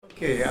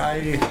Okay,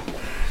 I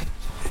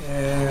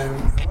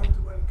want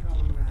to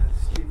welcome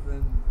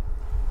Stephen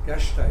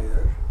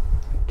Gasteiger.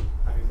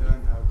 I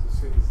learned how to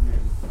say his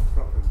name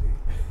properly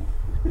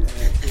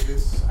to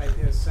this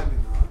IDEA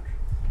seminar.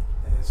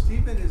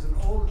 Stephen is an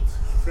old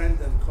friend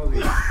and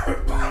colleague.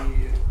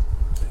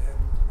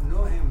 We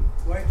know him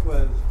quite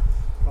well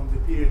from the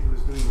period he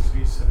was doing his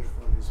research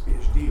for his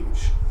PhD,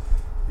 which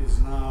is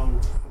now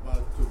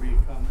about to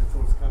become a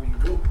forthcoming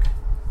book,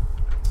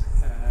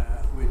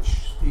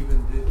 which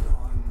Stephen did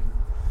on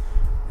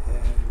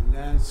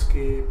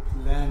landscape,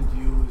 land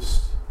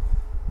use,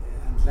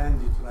 and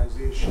land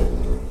utilization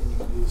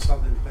in the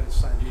southern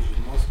Palestine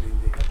region, mostly in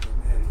the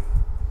Hebron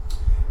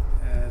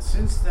area.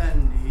 Since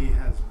then, he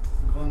has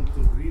gone to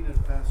greener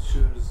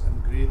pastures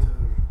and greater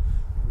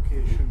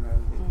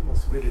vocational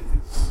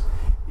possibilities.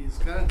 He is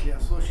currently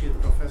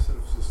Associate Professor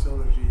of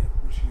Sociology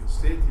at Michigan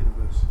State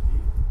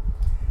University,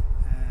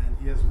 and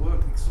he has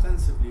worked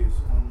extensively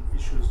on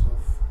issues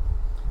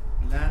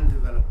of land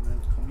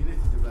development,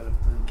 community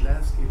development,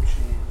 landscape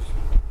change,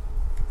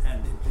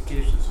 and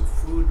implications of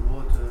food,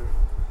 water,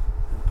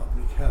 and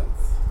public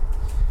health.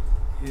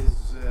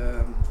 His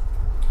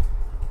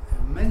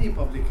many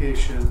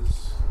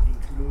publications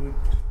include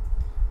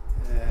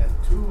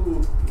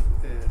two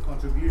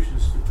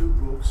contributions to two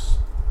books.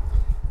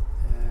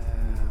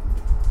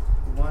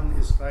 One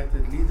is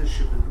titled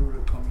Leadership in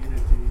Rural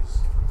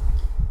Communities,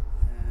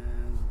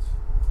 and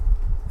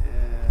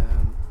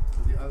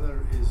the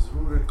other is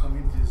Rural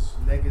Communities,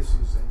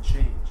 Legacies and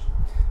Change.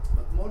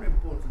 But more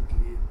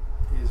importantly,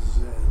 his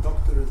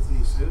doctoral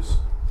thesis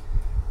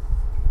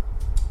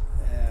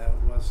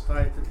was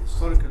titled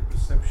Historical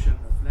Perception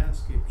of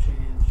Landscape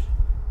Change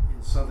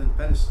in Southern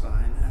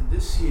Palestine, and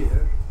this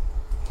year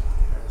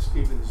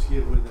Stephen is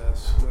here with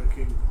us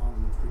working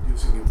on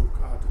producing a book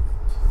out of it.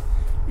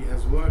 He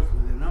has worked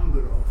with a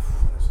number of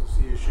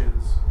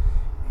associations,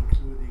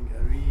 including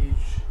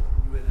AREAGE,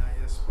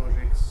 UNIS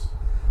projects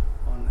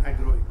on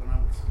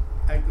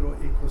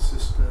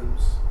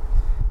agroecosystems,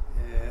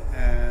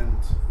 and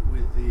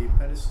with the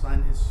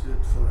Palestine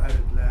Institute for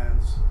Arid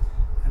Lands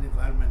and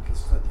Environmental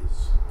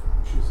Studies,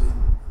 which is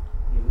in...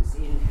 It was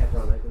in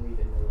Hebron. I believe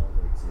it no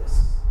longer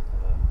exists.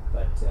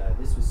 But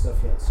this was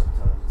Sufyan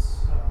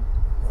Sultan's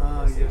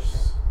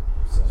yes.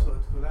 So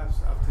it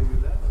collapsed after you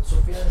left?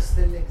 Sufyan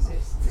still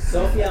exists.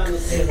 Sufyan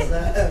is still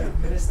the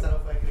Minister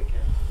of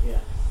Agriculture.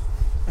 Yeah.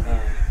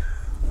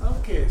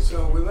 Okay,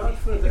 so without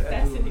further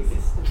ado,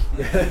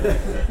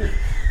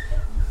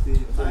 the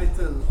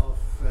title of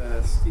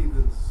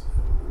Stephen's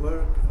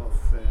work of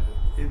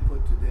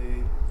input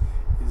today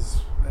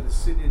is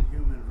Palestinian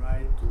Human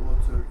Right to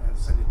Water and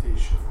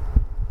Sanitation,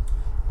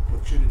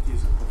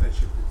 Opportunities and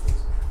Potential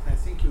Pitfalls. I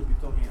think you'll be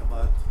talking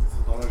about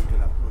methodological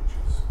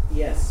approaches.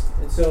 Yes,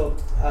 and so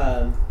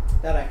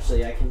that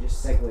actually I can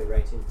just segue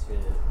right into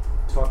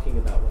talking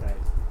about what I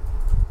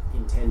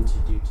intend to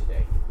do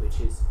today, which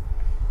is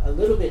a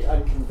little bit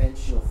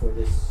unconventional for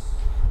this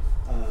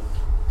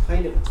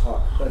kind of a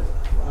talk, but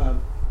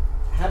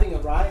having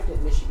arrived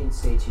at Michigan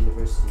State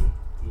University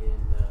in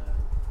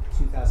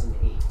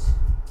 2008,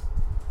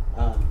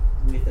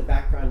 with a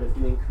background of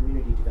doing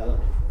community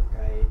development work,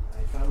 I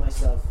found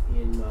myself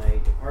in my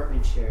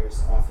department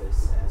chair's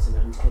office as an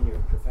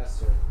untenured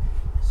professor,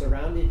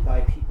 surrounded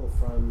by people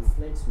from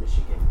Flint,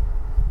 Michigan,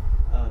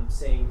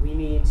 saying we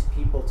need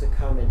people to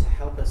come and to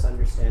help us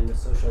understand the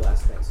social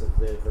aspects of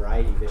the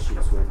variety of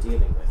issues we're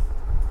dealing with.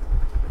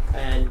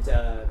 And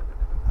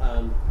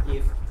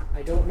if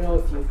I don't know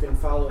if you've been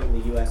following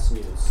the U.S.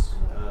 news,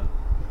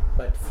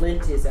 but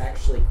Flint is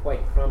actually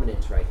quite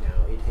prominent right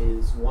now. It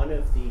is one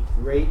of the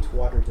great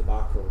water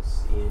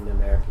debacles in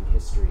American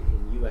history,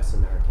 in U.S.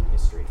 American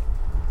history.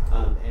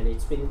 And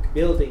it's been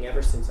building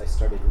ever since I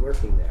started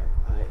working there.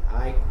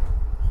 I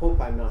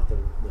hope I'm not the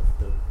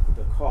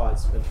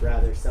cause, but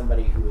rather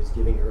somebody who is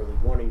giving early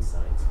warning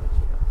signs. But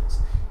you know,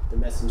 the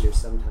messengers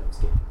sometimes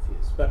get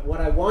confused. But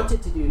what I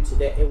wanted to do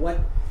today, and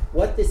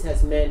what this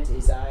has meant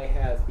is I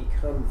have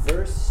become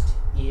versed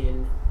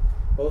in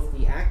both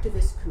the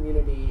activist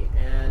community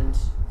and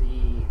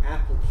the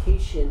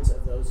applications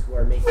of those who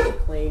are making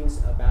claims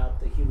about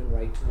the human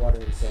right to water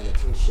and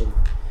sanitation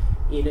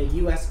in a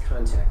U.S.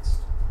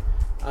 context,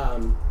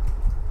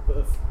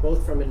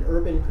 both from an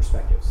urban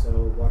perspective, so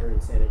water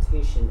and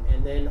sanitation,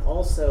 and then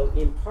also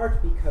in part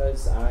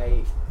because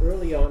I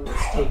early on was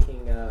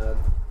taking a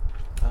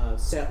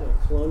settler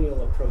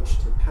colonial approach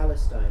to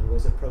Palestine,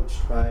 was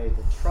approached by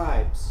the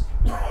tribes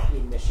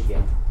in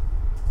Michigan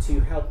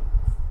to help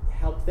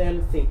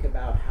them think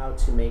about how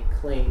to make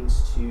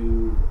claims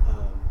to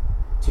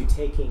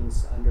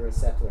takings under a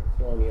settler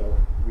colonial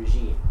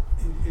regime.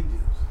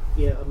 Indians.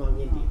 Yeah, among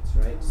Indians,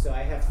 right? So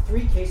I have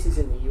 3 cases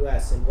in the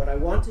U.S., and what I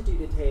want to do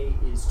today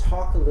is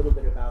talk a little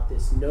bit about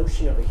this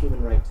notion of a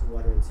human right to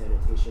water and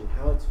sanitation,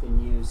 how it's been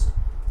used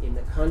in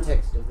the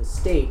context of the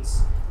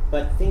states,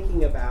 but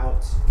thinking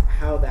about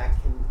how that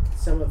can,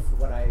 some of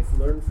what I've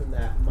learned from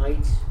that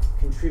might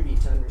contribute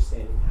to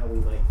understanding how we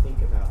might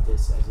think about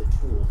this as a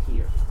tool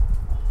here.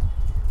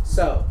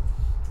 So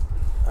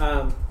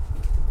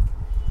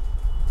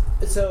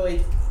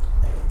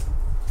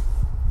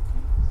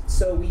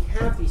so we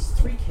have these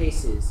three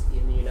cases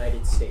in the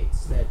United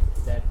States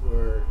that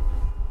were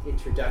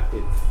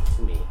introductive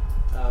to me.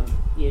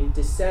 In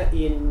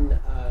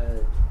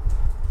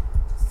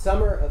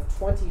summer of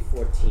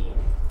 2014,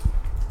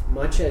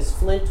 much as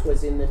Flint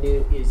is in the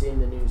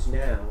news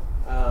now,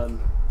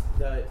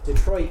 the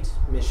Detroit,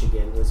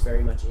 Michigan was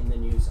very much in the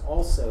news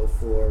also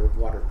for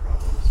water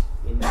problems.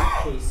 In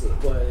that case,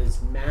 it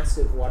was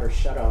massive water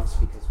shutoffs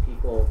because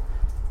people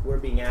were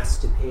being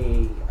asked to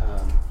pay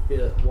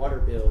water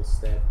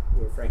bills that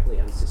were frankly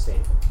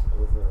unsustainable,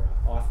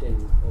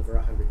 often over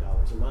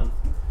 $100 a month.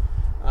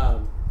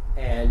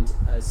 And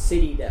a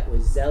city that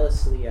was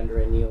zealously under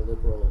a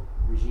neoliberal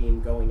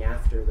regime going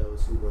after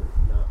those who were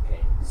not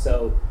paying.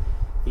 So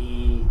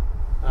the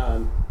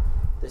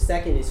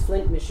second is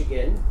Flint,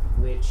 Michigan,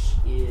 which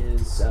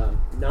is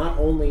not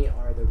only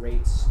are the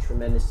rates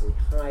tremendously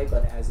high,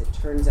 but as it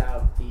turns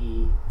out,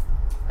 the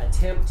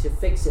attempt to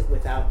fix it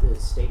without the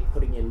state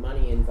putting in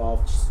money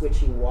involved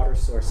switching water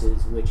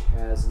sources, which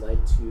has led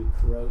to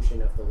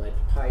corrosion of the lead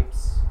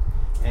pipes,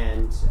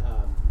 and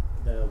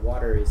the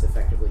water is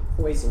effectively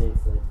poison in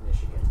Flint,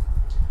 Michigan.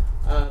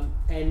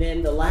 And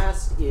then the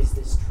last is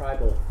this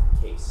tribal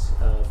case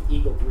of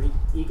Eagle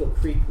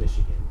Creek,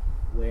 Michigan,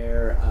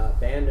 where a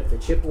band of the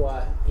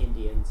Chippewa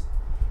Indians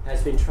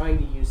has been trying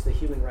to use the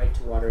human right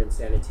to water and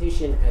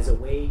sanitation as a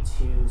way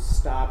to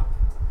stop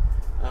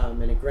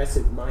an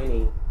aggressive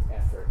mining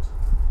effort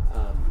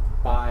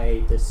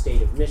by the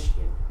state of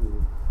Michigan,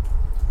 who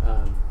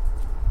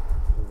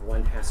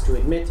one has to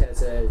admit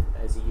as a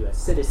U.S.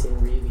 citizen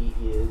really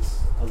is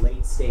a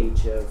late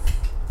stage of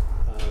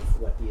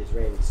what the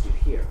Israelis do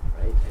here,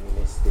 right? I mean,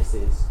 this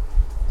is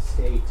a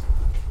state.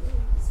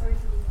 Sorry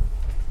to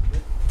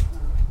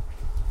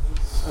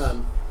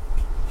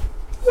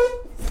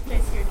This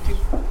place here too.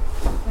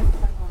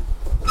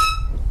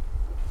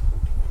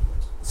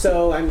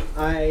 So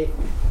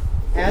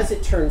as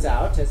it turns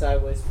out, as I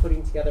was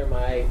putting together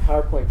my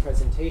PowerPoint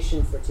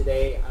presentation for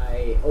today,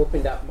 I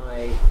opened up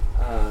my,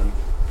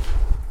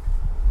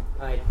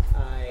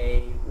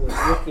 I was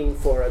looking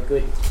for a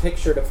good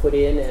picture to put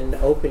in and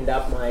opened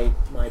up my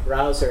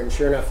browser, and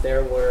sure enough,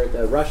 there were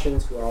the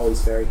Russians, who are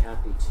always very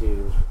happy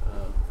to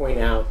point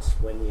out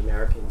when the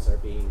Americans are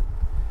being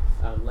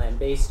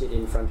lambasted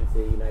in front of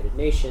the United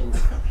Nations.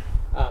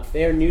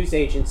 Their news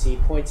agency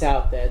points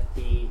out that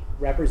the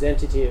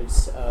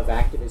representatives of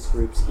activist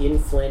groups in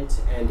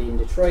Flint and in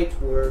Detroit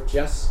were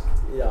just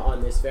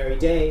on this very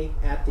day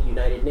at the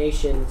United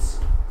Nations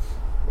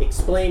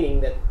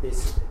explaining that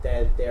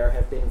there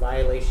have been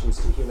violations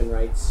to human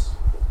rights,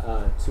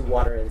 to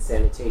water and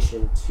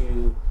sanitation,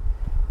 to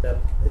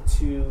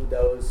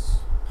those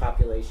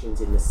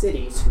populations in the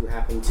cities who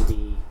happen to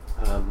be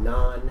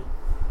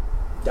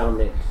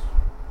non-dominant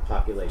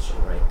population,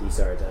 right? These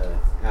are the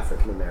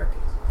African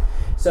Americans.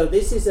 So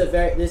this is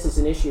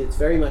an issue that's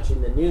very much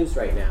in the news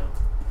right now.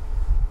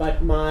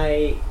 But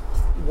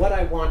what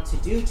I want to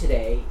do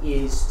today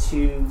is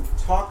to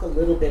talk a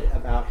little bit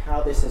about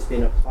how this has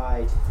been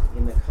applied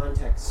in the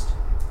context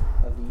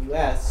of the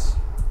U.S.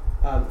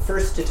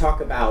 First, to talk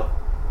about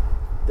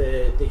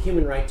the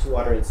human right to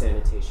water and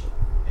sanitation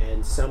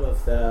and some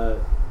of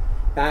the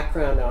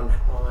background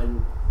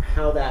on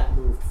how that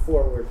moved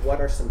forward.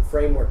 What are some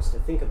frameworks to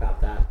think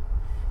about that?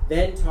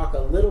 Then talk a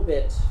little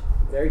bit,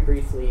 very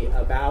briefly,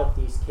 about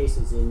these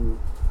cases in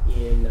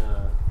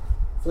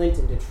Flint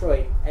and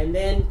Detroit, and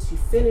then to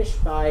finish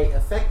by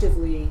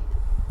effectively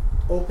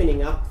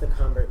opening up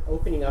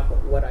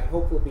what I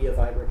hope will be a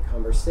vibrant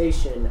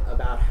conversation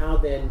about how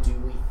then do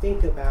we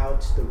think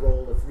about the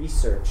role of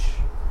research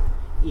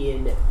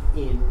in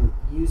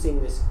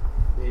using this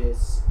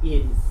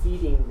in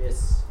feeding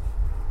this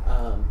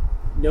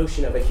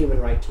notion of a human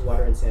right to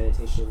water and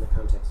sanitation in the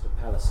context of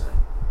Palestine.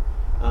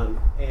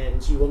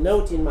 And you will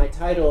note in my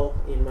title,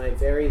 in my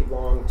very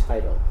long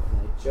title,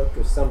 and I joked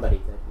with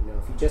somebody that,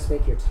 if you just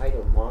make your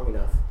title long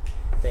enough,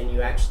 then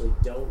you actually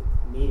don't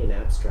need an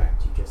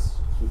abstract. You just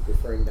keep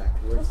referring back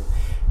to words.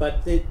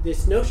 But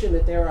this notion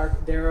that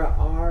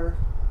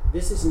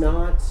this is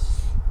not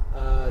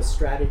a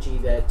strategy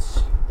that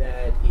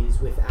is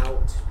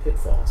without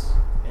pitfalls.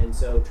 And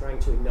so trying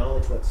to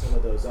acknowledge what some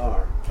of those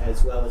are,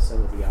 as well as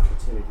some of the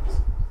opportunities.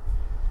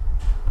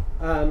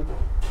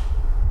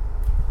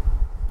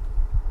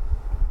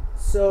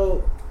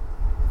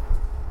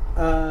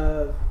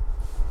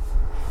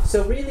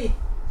 So really,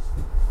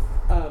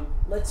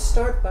 let's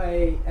start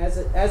by, as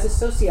a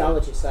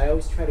sociologist, I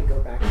always try to go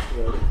back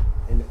to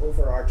an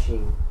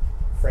overarching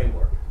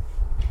framework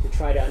to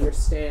try to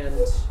understand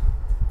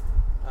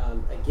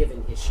a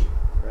given issue,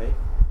 right?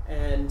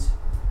 And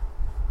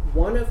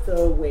one of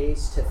the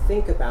ways to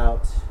think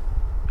about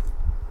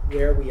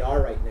where we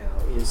are right now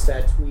is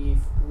that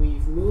we've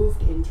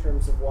moved in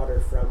terms of water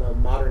from a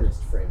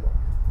modernist framework,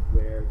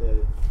 where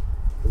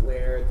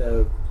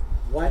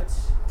what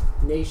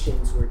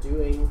nations were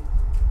doing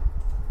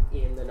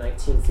in the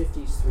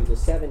 1950s through the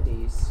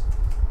 70s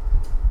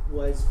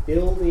was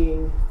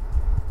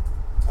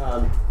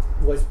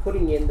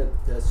putting in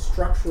the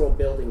structural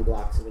building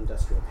blocks of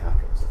industrial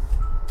capitalism.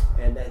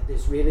 and that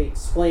this really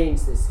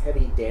explains this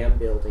heavy dam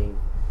building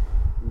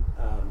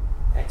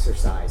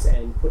exercise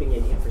and putting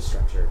in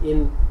infrastructure.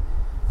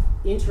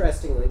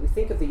 Interestingly, we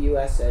think of the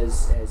U.S.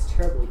 as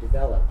terribly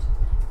developed.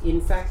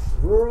 In fact,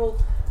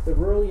 the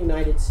rural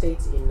United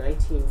States in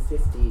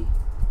 1950,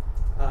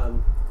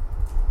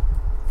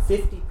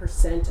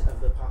 50%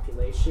 of the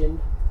population,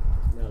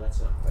 no,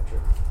 that's not quite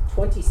true,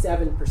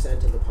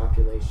 27% of the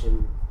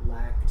population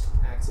lacked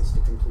access to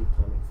complete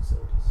plumbing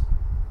facilities.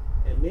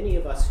 And many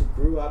of us who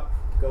grew up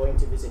going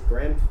to visit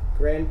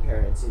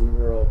grandparents in the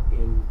rural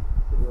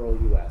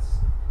U.S.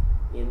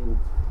 in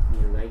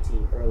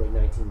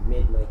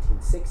mid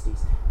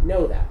 1960s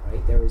know that,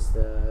 right? There was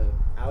the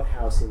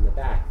outhouse in the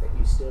back that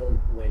you still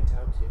went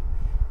out to.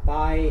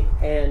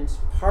 And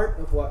part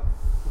of what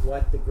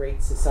the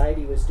Great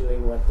Society was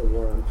doing, what the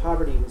War on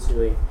Poverty was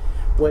doing,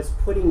 was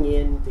putting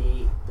in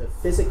the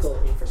physical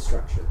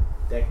infrastructure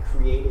that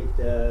created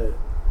the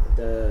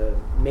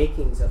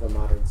makings of a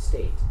modern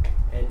state.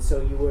 And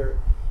so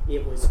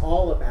it was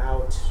all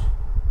about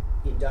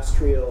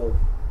industrial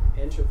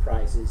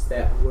enterprises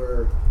that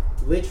were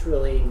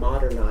literally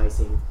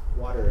modernizing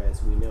water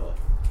as we know it,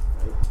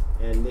 right?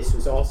 And this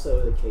was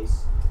also the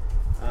case.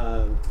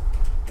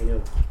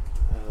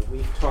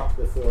 We've talked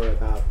before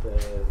about the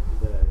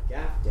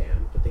Gap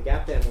Dam, but the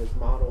Gap Dam was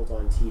modeled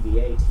on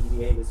TVA.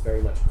 TVA was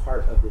very much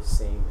part of this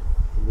same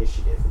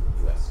initiative in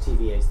the U.S.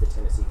 TVA is the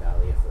Tennessee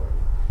Valley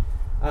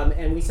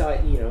Authority. And we saw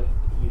it, you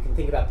can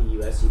think about the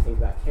U.S., you think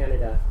about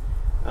Canada,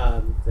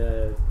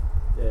 the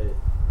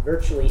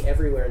virtually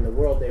everywhere in the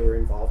world they were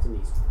involved in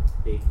these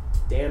big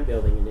dam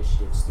building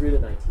initiatives through the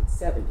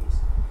 1970s.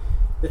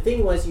 The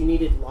thing was you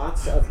needed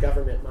lots of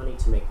government money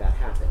to make that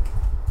happen.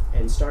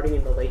 And starting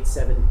in the late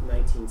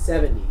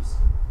 1970s,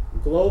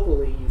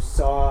 globally you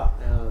saw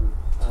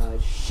a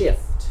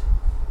shift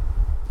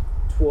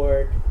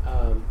toward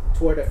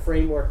a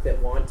framework that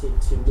wanted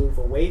to move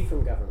away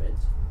from government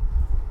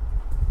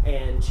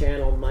and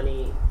channel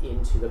money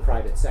into the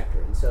private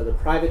sector. And so the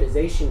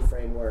privatization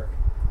framework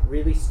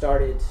really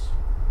started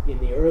in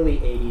the early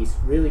 80s,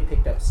 really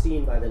picked up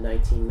steam by the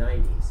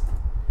 1990s.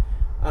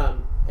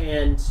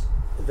 And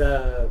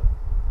the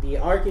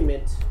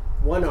argument,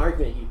 one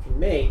argument you can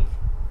make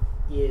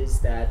is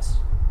that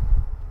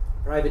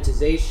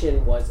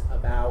privatization was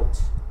about,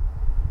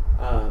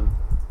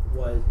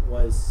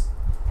 was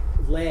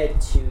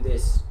led to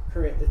this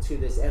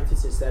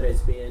emphasis that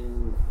has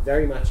been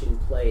very much in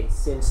play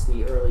since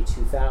the early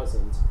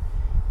 2000s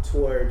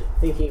toward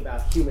thinking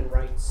about human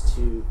rights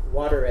to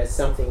water as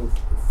something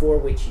for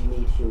which you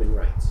need human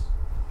rights.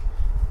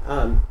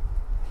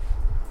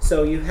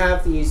 So you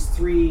have these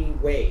three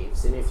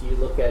waves, and if you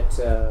look at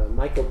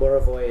Michael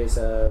Borovoy is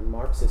a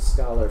Marxist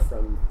scholar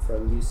from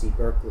UC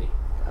Berkeley,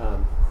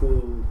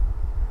 who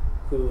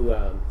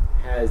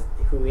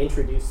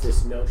introduced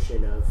this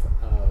notion of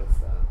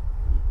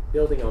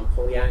building on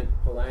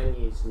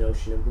Polanyi's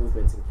notion of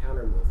movements and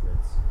counter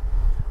movements,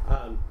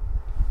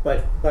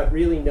 but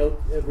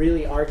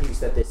really argues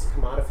that this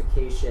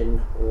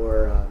commodification,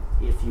 or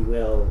if you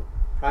will,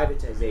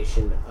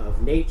 privatization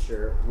of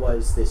nature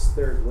was this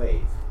third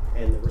wave.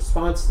 And the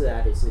response to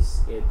that is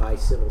this, by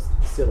civil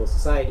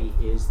society,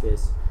 is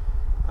this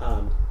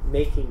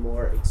making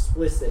more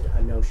explicit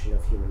a notion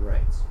of human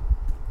rights.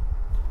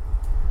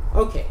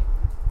 Okay.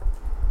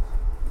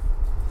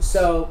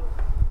 So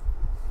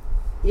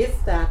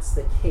if that's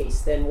the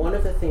case, then one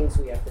of the things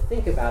we have to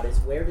think about is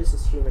where does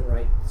this human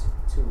right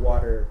to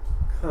water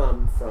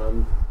come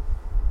from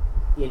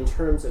in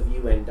terms of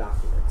UN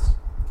documents,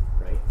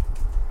 right?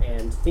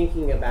 And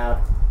thinking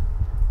about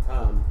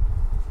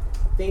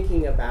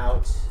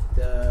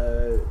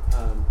the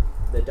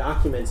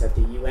documents at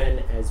the UN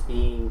as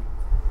being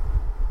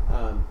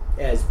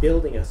as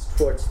building us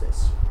towards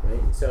this,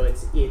 right? So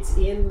it's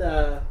in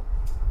the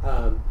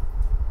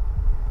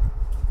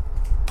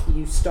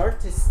you start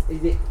to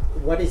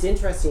what is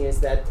interesting is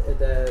that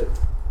the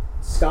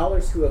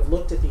scholars who have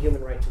looked at the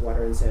human right to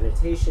water and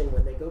sanitation,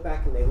 when they go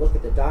back and they look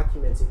at the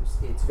documents,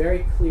 it's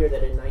very clear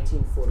that in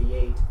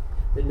 1948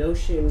 the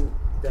notion,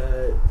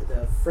 the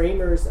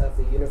framers of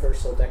the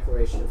Universal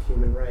Declaration of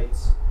Human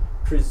Rights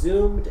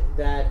presumed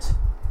that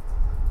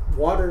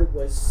water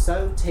was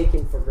so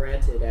taken for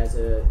granted as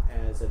a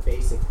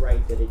basic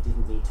right that it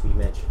didn't need to be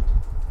mentioned,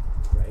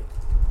 right?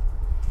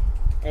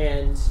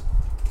 And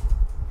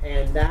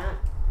that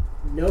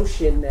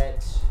notion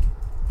that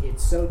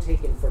it's so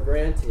taken for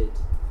granted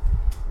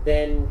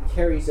then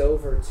carries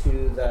over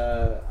to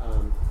the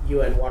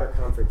UN Water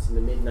Conference in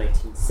the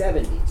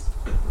mid-1970s.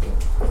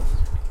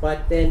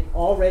 But then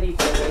already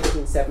by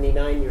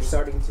 1979, you're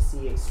starting to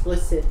see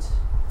explicit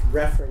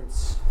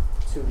reference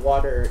to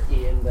water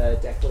in the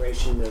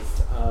Declaration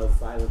of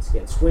Violence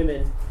Against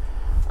Women,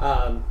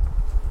 or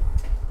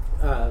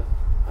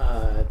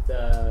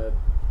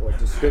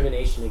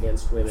discrimination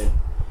against women,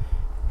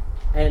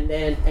 and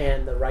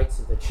the rights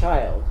of the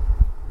child.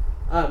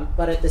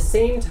 But at the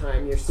same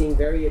time, you're seeing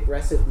very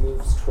aggressive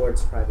moves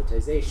towards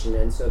privatization,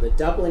 and so the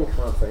Dublin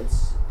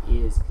Conference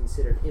is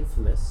considered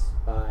infamous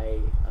by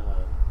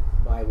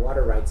by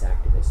water rights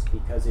activists,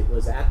 because it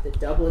was at the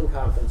Dublin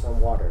Conference on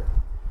Water,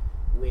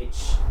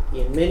 which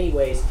in many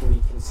ways can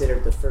be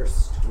considered the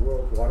first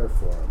World Water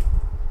Forum,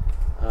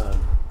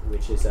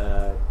 which is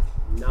a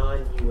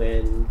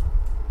non-UN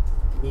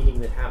meeting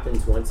that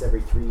happens once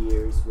every 3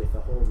 years with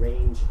a whole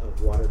range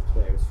of water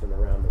players from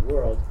around the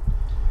world.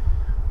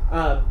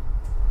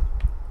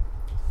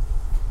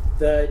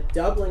 The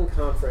Dublin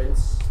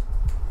Conference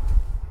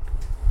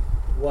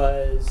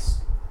was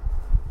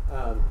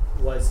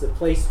the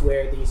place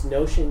where these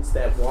notions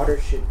that water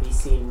should be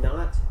seen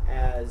not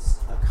as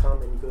a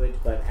common good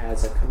but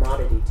as a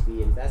commodity to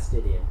be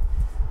invested in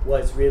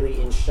was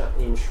really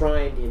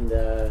enshrined in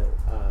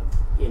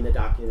the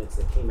documents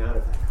that came out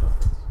of that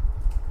conference.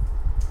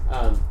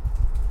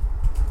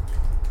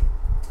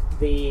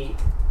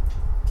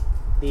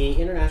 The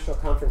International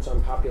Conference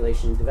on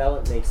Population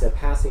Development makes a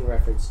passing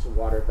reference to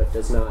water but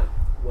does not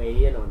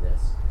weigh in on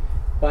this.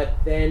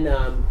 But then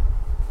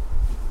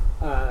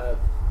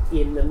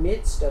in the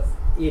midst of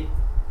it,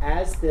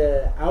 as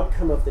the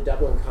outcome of the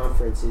Dublin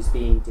Conference is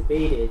being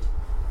debated,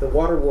 the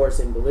water wars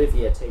in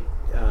Bolivia take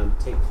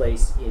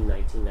place in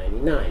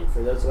 1999.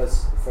 For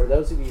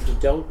those of you who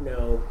don't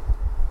know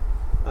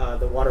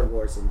the water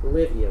wars in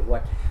Bolivia,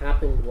 what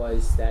happened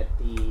was that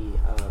the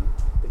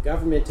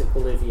government of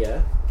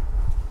Bolivia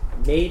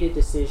made a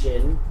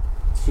decision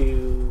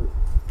to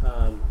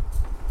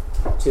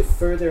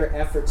further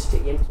efforts to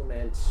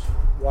implement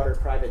water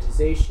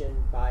privatization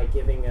by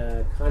giving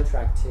a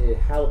contract to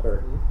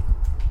Halliburton,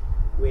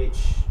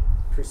 which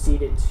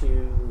proceeded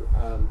to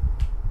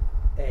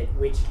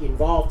which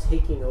involved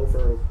taking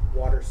over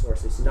water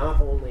sources not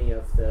only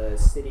of the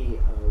city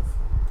of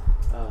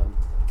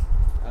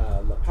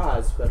La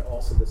Paz but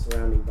also the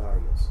surrounding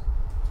barrios.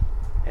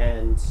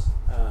 And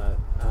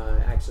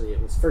actually,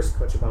 it was first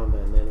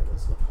Cochabamba and then it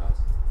was La Paz.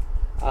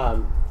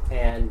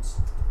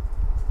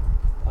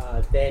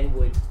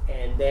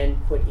 Then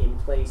put in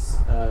place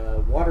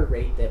a water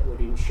rate that would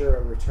ensure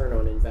a return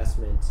on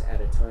investment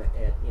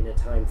in a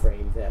time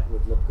frame that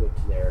would look good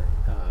to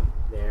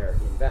their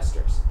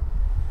investors,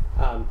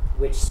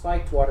 which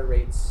spiked water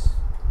rates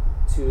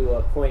to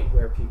a point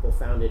where people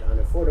found it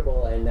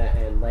unaffordable,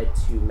 and led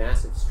to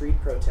massive street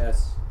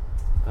protests.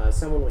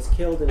 Someone was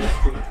killed in the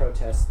street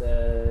protest.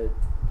 The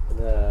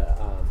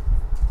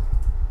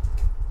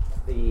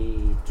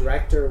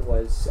director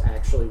was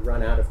actually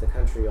run out of the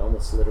country,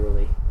 almost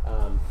literally.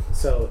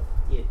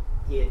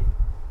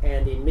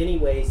 And in many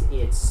ways,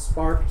 it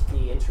sparked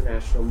the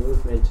international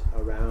movement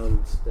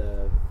around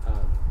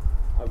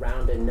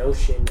a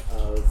notion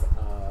of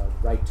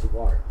right to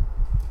water.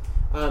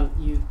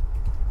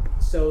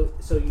 So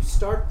you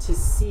start to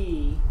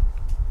see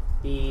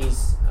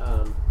these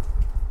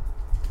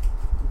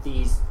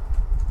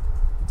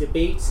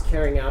debates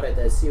carrying out at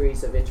a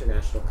series of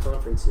international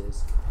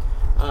conferences.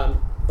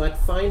 But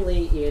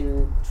finally,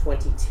 in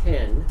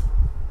 2010,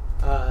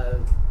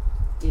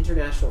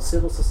 international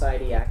civil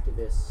society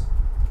activists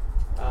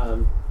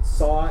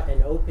saw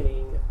an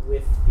opening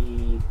with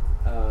the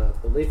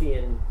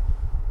Bolivian,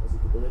 was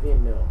it the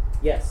Bolivian? No.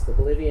 Yes, the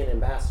Bolivian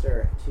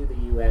ambassador to the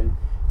UN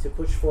to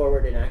push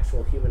forward an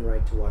actual human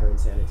right to water and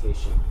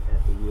sanitation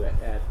at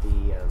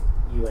the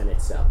UN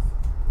itself.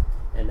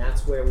 And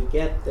that's where we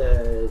get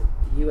the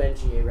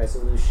UNGA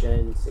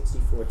resolution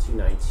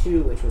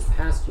 64292, which was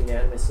passed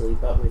unanimously,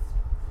 but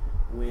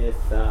with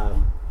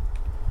trying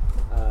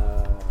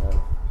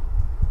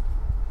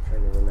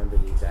to remember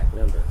the exact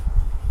number,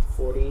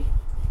 40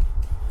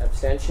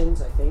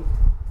 abstentions, I think.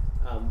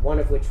 One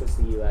of which was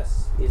the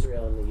U.S.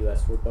 Israel and the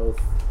U.S. were both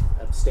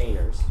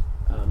abstainers,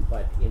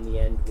 but in the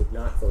end would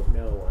not vote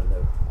no on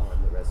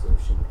the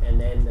resolution. And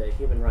then the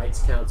Human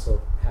Rights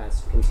Council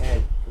passed a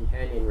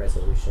companion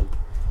resolution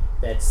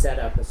that set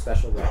up a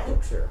special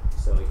rapporteur,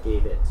 so it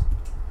gave it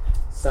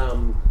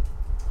some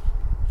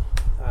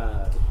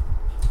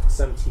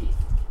teeth.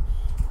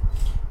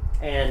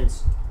 And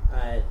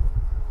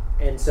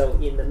so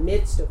in the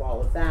midst of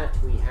all of that,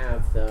 we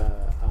have the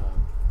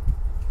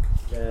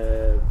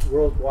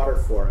World Water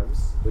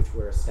Forums, which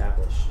were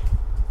established.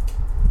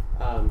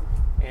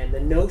 And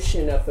the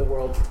notion of the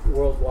World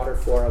Water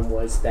Forum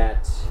was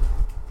that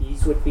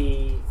these would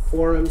be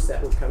forums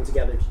that would come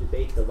together to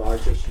debate the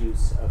large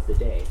issues of the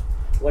day.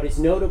 What is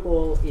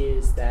notable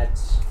is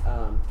that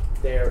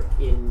there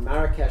in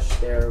Marrakesh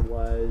there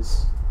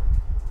was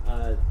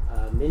a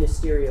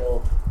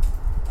ministerial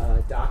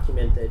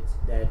document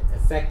that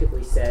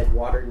effectively said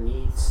water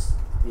needs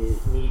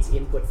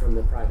input from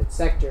the private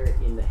sector.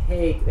 In The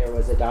Hague, there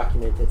was a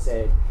document that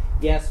said,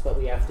 yes, but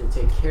we have to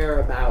take care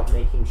about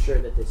making sure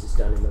that this is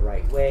done in the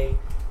right way.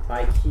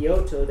 By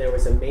Kyoto, there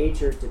was a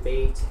major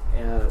debate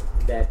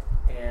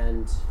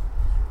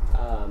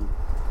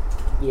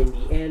in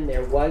the end,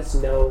 there was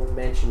no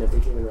mention of the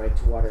human right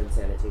to water and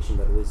sanitation,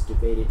 but it was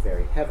debated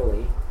very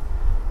heavily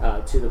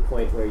to the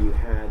point where you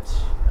had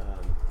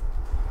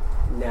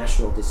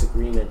national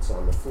disagreements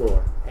on the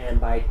floor. And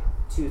by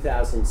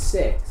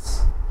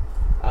 2006,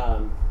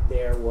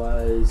 there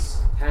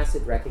was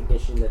tacit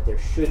recognition that there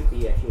should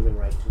be a human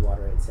right to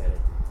water and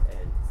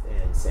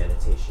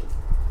sanitation.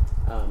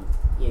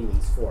 in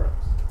these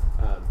forums,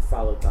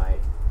 followed by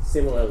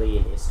similarly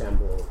in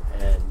Istanbul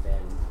and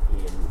then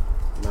in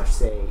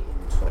Marseille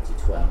in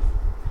 2012.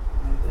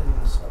 And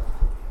in South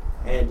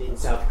Korea. And in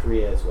South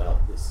Korea as well,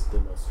 this is the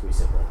most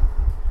recent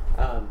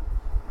one.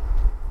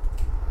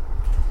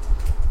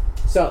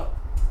 So,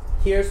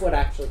 here's what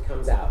actually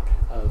comes out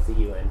of the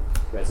UN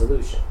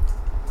resolution.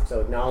 So,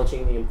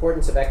 acknowledging the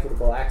importance of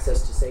equitable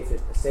access to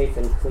safe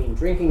and clean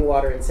drinking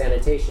water and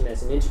sanitation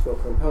as an integral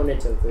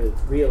component of the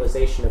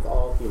realization of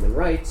all human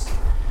rights,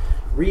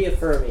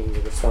 reaffirming the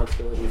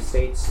responsibility of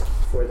states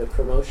for the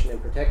promotion and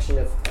protection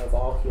of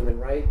all human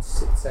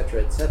rights,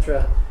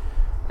 etc.,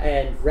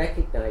 and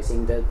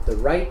recognizing that the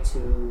right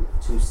to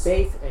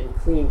safe and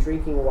clean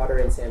drinking water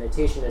and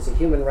sanitation as a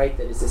human right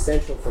that is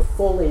essential for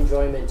full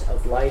enjoyment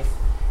of life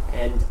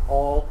and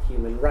all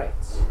human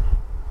rights.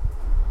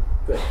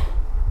 Good.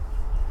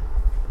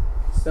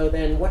 So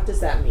then what does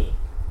that mean?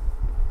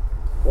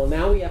 Well,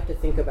 now we have to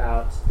think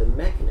about the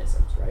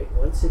mechanisms, right?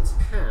 Once it's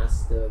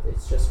passed,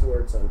 it's just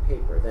words on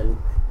paper, then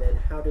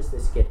how does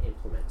this get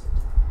implemented?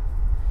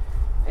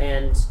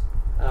 And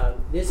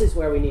this is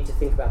where we need to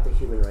think about the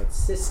human rights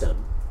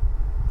system.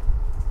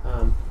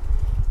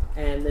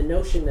 And the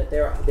notion that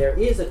there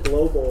is a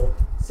global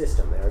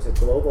system, there's a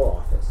global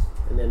office,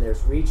 and then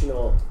there's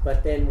regional,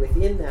 but then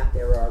within that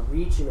there are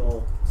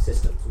regional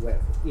systems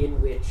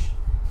in which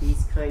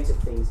these kinds of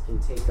things can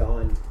take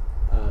on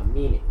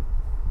meaning.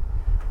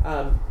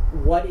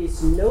 What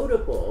is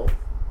notable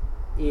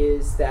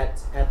is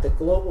that at the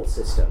global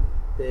system,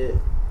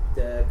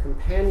 the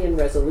companion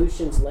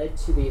resolutions led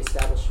to the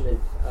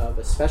establishment of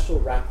a special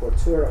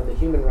rapporteur on the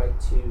human right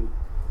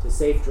to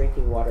safe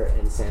drinking water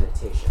and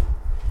sanitation.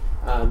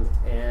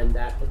 And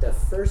that the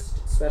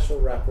first special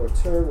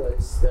rapporteur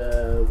was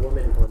the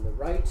woman on the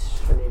right.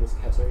 Her name is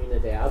Catarina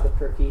de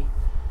Albuquerque.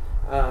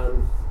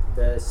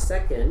 The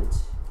second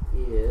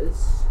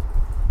is,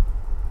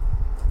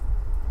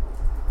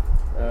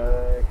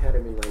 I had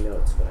him in my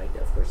notes, but I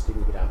of course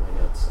didn't get out my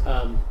notes.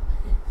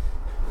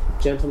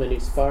 Gentleman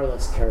who's far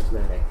less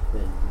charismatic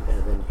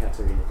than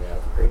Catarina de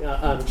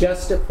Albuquerque.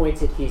 Just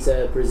appointed, he's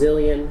a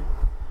Brazilian.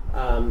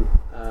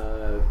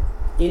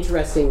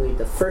 Interestingly,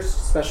 the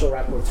first special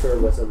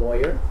rapporteur was a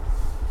lawyer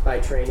by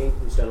training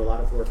who's done a lot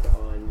of work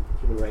on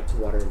human right to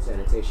water and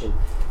sanitation.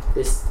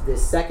 This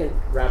second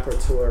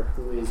rapporteur,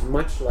 who is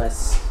much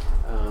less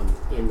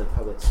in the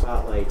public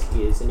spotlight,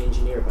 is an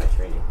engineer by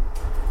training.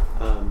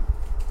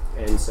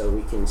 And so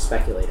we can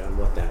speculate on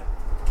what that,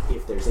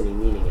 if there's any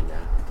meaning in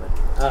that. But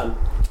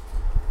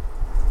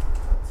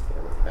let's get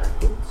it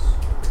backwards,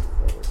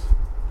 forward.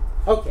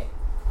 Okay,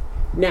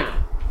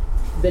 now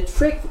the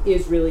trick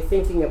is really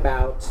thinking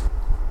about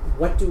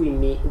what do we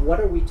mean, what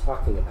are we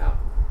talking about,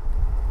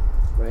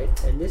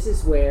 right? And this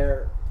is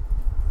where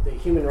the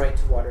human right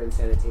to water and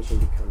sanitation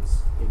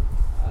becomes,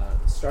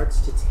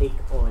 starts to take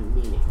on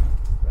meaning,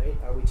 right?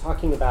 Are we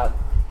talking about,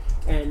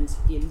 and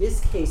in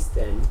this case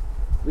then,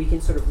 we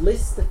can sort of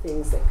list the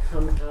things that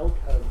come out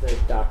of the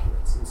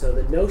documents. And so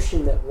the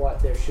notion that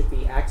there should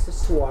be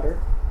access to water,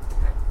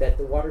 that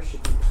the water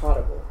should be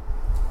potable,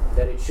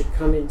 that it should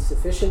come in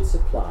sufficient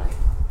supply,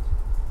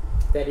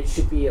 that it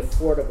should be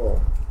affordable,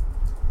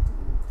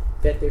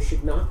 that there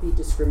should not be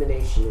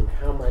discrimination in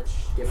how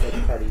much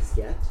different parties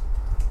get,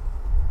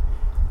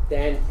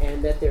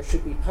 and that there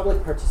should be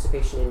public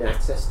participation in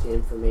access to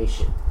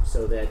information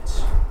so that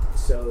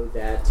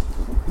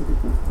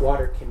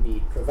water can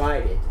be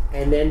provided.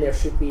 And then there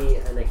should be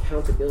an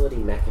accountability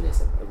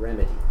mechanism, a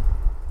remedy,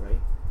 right?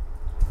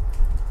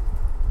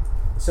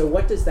 So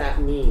what does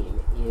that mean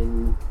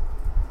in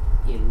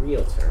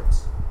real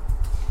terms?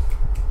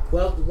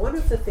 Well, one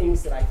of the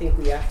things that I think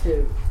we have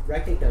to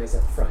recognize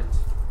up front,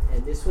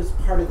 and this was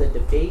part of the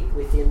debate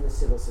within the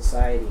civil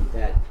society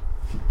that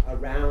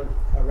around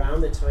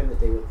the time that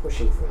they were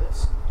pushing for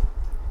this,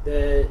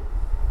 the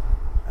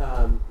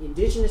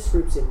indigenous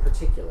groups in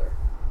particular,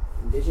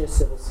 indigenous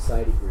civil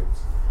society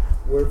groups,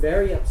 were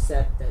very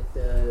upset that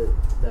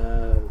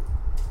the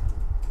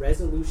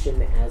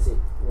resolution as it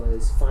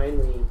was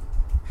finally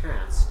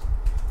passed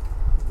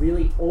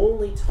really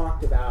only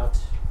talked about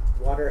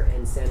water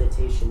and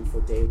sanitation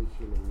for daily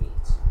human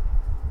needs.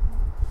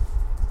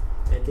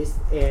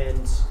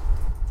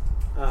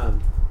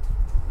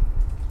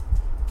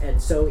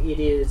 And so it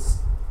is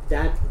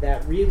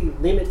that really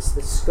limits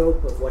the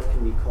scope of what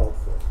can be called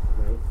for,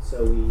 right?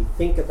 So we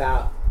think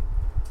about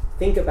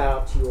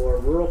your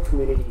rural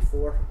community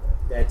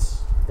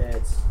that's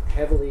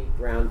heavily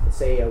grounded,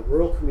 say a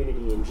rural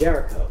community in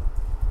Jericho.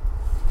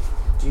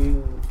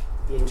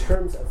 In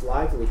terms of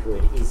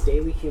livelihood, is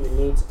daily human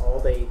needs all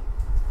they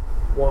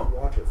want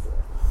water for?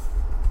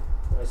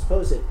 Well, I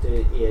suppose it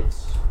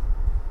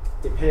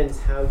depends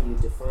how you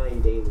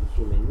define daily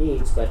human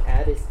needs, but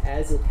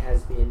as it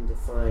has been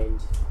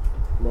defined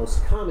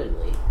most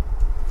commonly,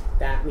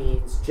 that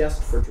means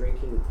just for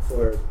drinking,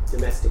 for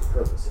domestic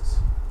purposes,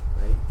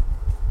 right?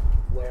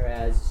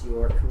 Whereas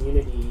your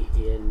community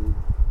in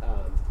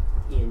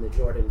the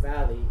Jordan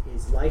Valley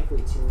is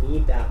likely to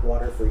need that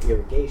water for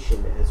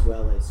irrigation as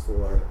well as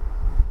for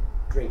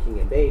drinking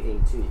and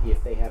bathing to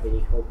if they have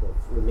any hope of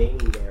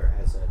remaining there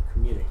as a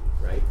community,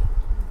 right?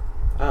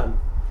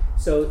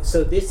 So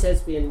this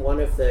has been one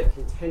of the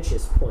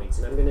contentious points,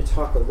 and I'm going to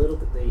talk a little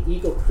bit. The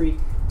Eagle Creek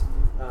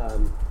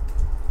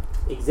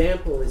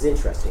example is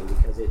interesting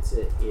because it's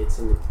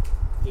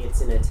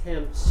an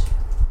attempt,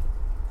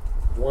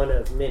 one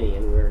of many,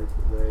 and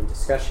we're in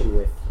discussion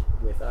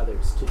with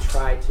others to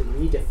try to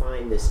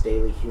redefine this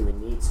daily human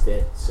needs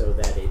bit so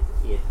that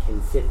it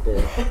can fit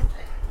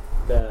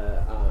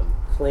the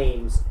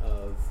claims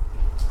of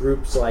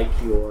groups like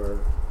your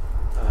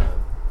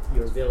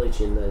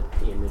village in the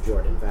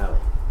Jordan Valley.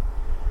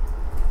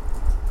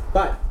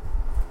 But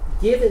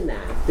given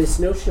that, this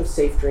notion of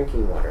safe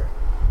drinking water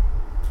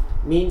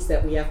means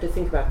that we have to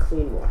think about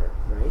clean water,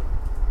 right?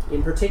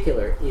 In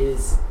particular,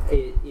 is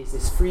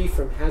this free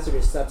from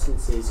hazardous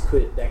substances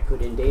that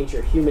could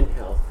endanger human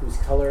health, whose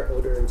color,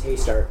 odor, and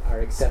taste are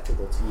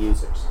acceptable to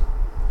users,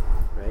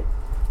 right?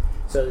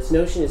 So this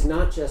notion is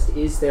not just,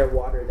 is there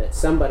water that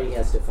somebody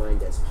has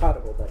defined as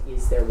potable, but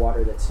is there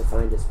water that's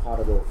defined as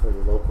potable for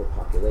the local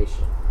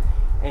population?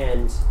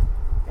 And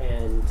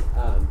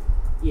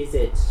is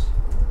it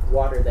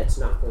water that's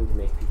not going to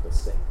make people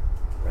sick,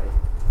 right?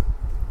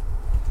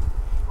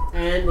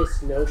 And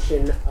this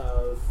notion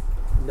of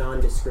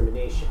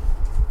non-discrimination,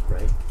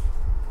 right?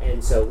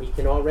 And so we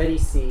can already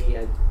see,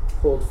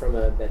 pulled from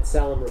a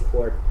B'Tselem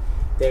report,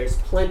 there's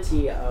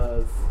plenty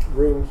of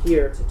room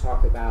here to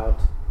talk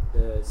about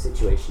the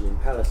situation in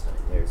Palestine.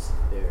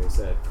 There's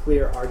a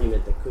clear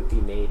argument that could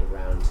be made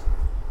around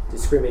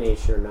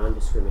discrimination or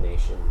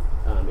non-discrimination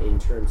in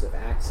terms of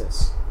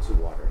access to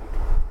water.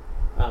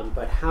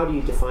 But how do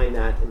you define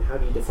that, and how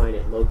do you define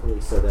it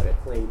locally so that a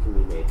claim can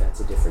be made?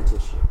 That's a different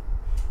issue.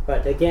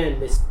 But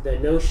again, the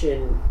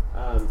notion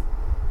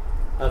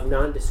of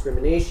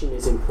non-discrimination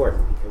is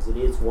important because it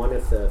is one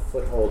of the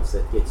footholds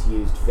that gets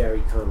used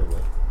very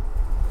commonly.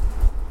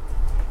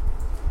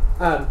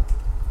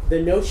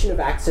 The notion of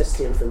access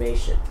to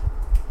information,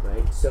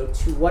 right? So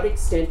to what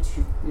extent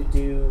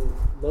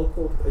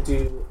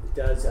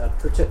does a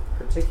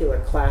particular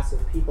class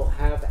of people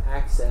have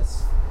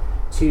access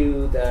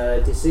to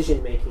the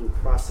decision-making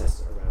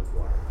process around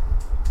water,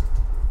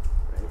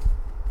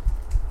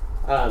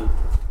 right?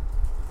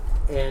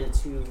 And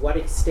to what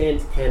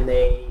extent can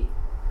they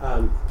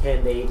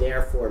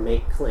therefore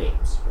make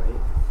claims, right?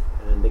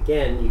 And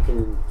again, you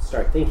can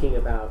start thinking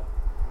about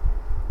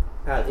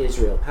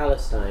Israel,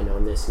 Palestine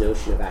on this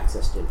notion of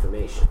access to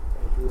information.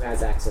 Right? Who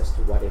has access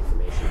to what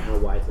information? How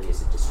widely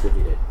is it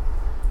distributed?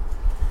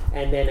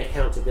 And then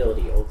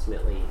accountability,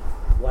 ultimately.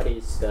 What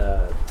is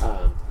the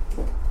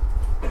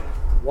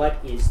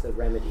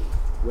remedy?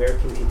 Where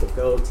can people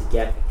go to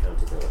get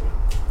accountability?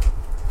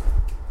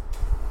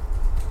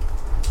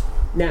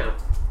 Now,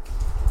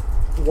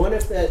 one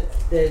of the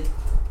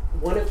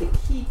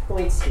key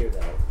points here,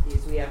 though,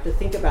 is we have to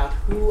think about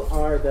who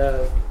are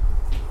the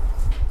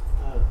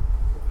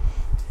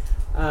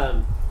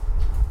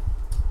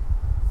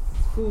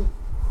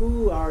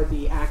who are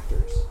the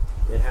actors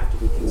that have to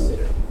be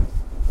considered,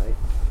 right?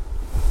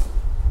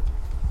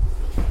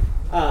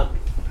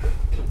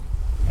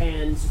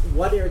 And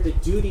what are the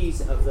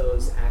duties of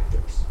those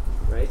actors,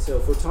 right? So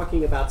if we're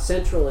talking about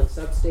central and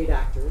sub-state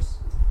actors,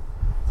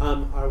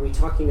 are we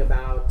talking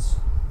about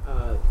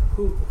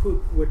who?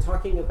 We're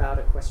talking about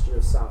a question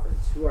of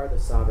sovereigns. Who are the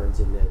sovereigns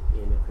in a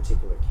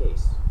particular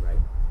case, right?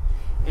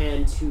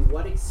 And to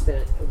what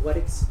extent?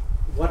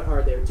 What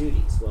are their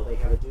duties? Well, they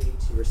have a duty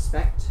to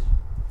respect.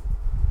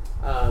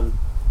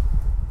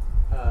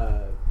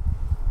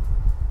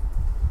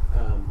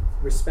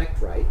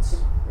 Respect rights,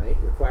 right?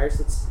 Requires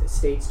its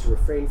states to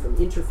refrain from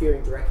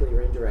interfering directly or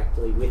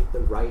indirectly with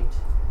the right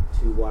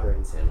to water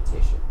and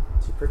sanitation.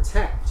 To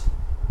protect,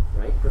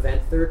 right?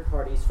 Prevent third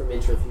parties from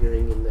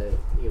interfering with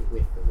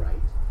the right.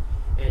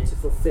 And to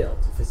fulfill,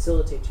 to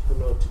facilitate, to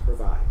promote, to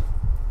provide,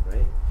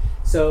 right?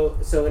 So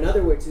in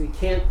other words, they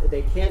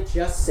can't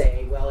just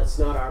say, well, it's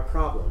not our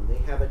problem. They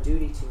have a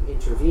duty to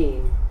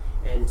intervene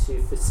and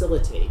to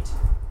facilitate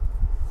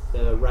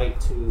the right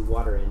to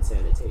water and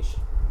sanitation,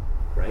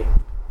 right?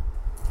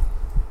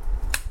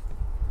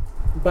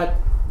 But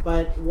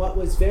what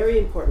was very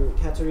important,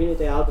 Catarina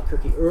de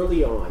Albuquerque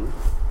early on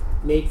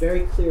made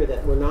very clear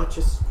that we're not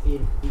just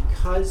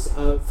because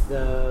of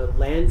the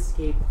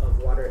landscape of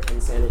water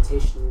and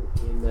sanitation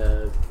in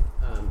the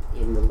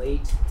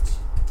late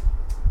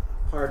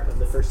part of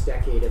the first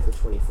decade of the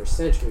 21st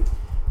century,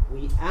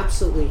 we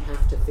absolutely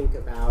have to think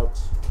about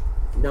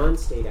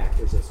non-state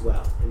actors as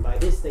well. And by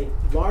this, they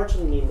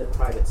largely mean the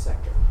private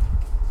sector,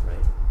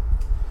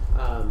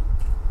 right?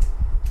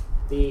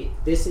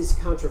 This is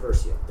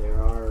controversial.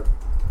 There are,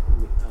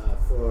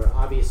 for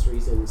obvious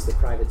reasons, the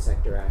private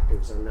sector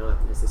actors are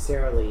not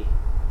necessarily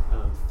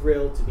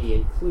thrilled to be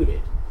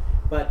included.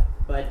 But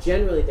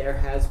generally, there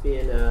has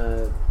been,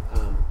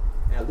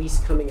 at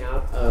least coming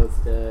out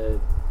of the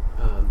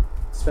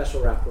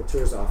Special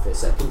Rapporteur's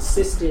Office, a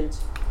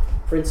consistent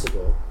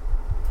principle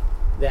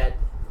that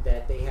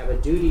they have a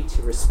duty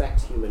to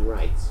respect human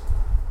rights,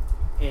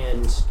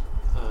 and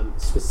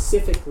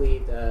specifically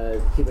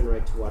the human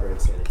right to water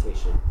and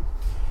sanitation.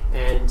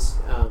 and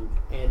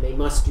they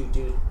must do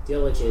due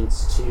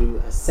diligence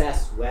to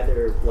assess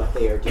whether what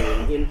they are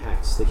doing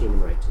impacts the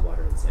human right to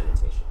water and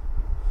sanitation.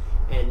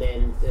 And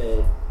then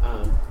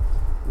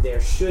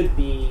there should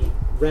be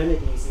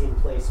remedies in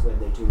place when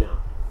they do not.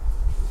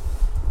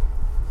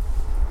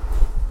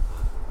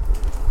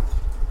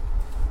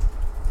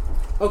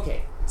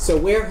 Okay, so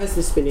where has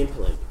this been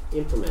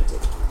implemented?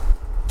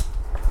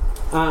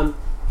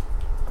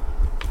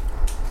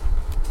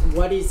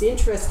 What is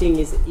interesting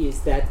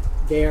is that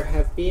there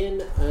have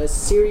been a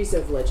series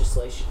of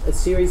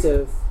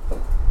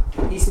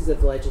pieces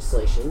of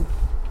legislation,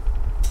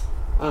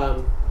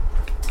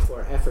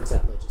 or efforts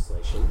at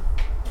legislation,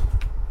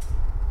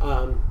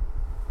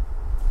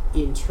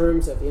 in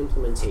terms of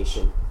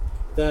implementation.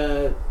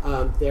 There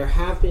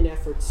have been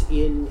efforts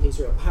in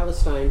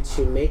Israel-Palestine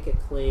to make a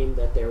claim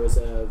that there was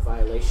a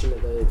violation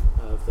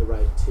of the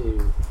right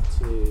to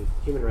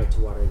human right to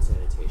water and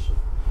sanitation.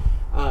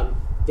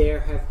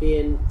 There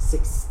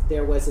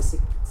was a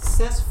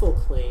successful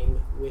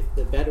claim with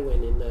the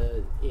Bedouin in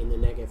the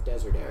Negev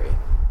desert area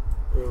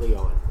early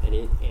on,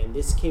 and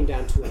this came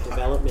down to a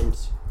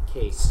development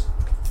case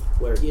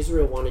where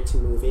Israel wanted to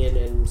move in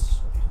and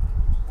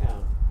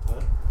a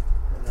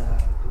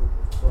group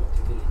of 40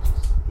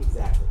 villages.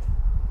 exactly.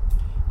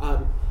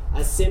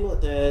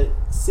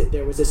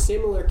 There was a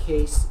similar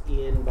case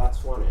in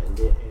Botswana, and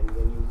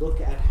when you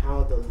look at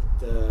how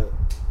the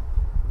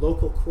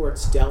local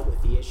courts dealt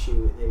with the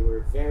issue, they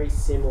were very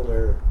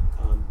similar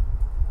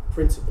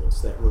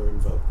principles that were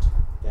invoked.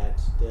 That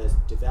the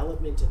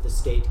development of the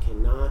state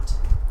cannot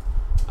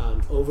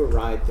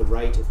override the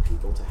right of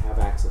people to have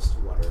access to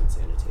water and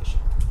sanitation.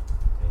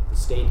 Okay? The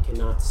state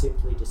cannot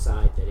simply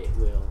decide that it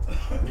will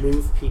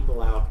move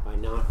people out by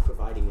not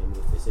providing them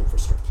with this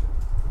infrastructure.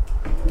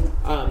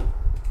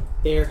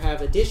 There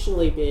have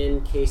additionally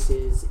been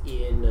cases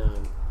in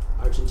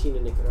Argentina,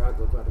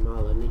 Nicaragua,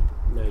 Guatemala,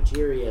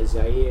 Nigeria,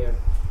 Zaire.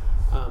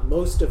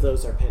 Most of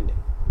those are pending.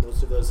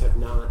 Most of those have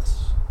not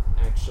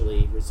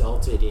actually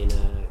resulted in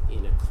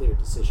a clear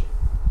decision.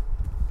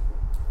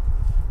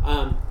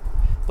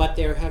 But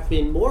there have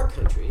been more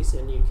countries,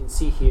 and you can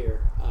see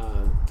here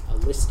a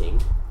listing,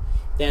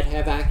 that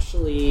have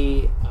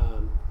actually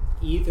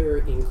either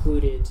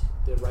included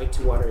the right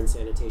to water and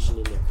sanitation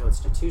in their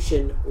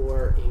constitution,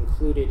 or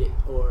included it,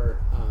 or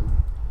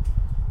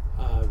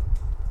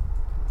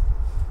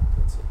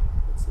let's see,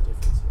 what's the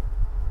difference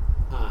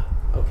here?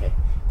 Okay,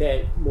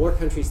 there are more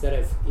countries that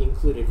have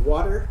included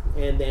water,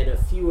 and then a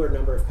fewer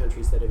number of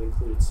countries that have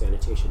included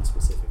sanitation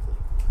specifically.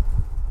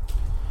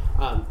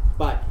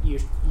 But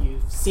you've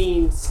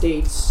seen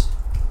states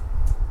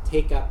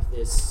take up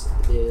this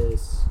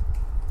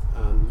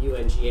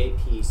UNGA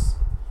piece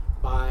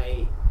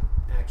by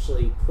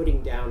actually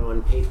putting down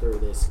on paper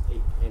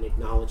an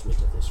acknowledgement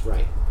of this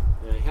right.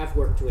 And I have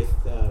worked with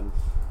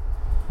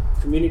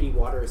community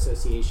water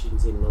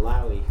associations in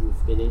Malawi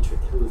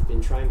who've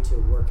been trying to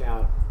work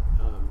out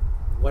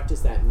what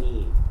does that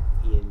mean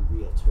in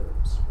real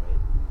terms, right?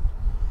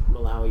 In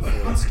Malawi,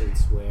 for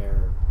instance,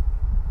 where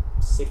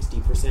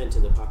 60%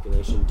 of the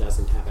population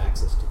doesn't have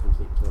access to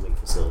complete plumbing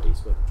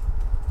facilities, or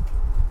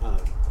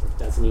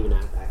doesn't even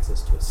have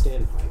access to a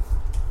standpipe.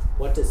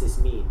 What does this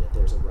mean, that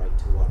there's a right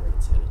to water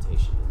and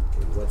sanitation,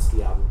 and what's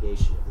the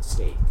obligation of the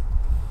state?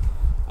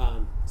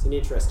 It's an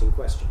interesting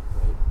question,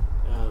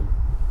 right?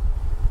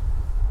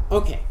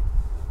 Okay,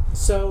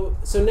 so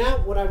now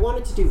what I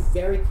wanted to do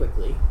very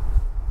quickly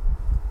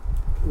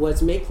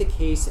was make the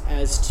case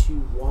as to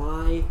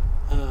why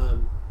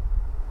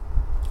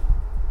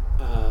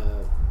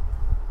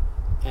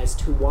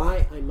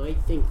I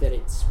might think that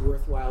it's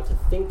worthwhile to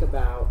think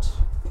about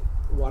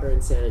water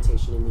and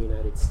sanitation in the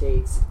United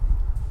States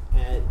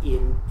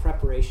in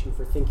preparation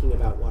for thinking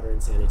about water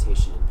and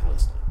sanitation in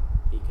Palestine.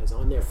 Because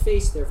on their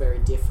face, they're very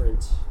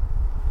different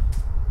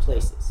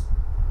places.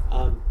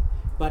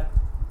 But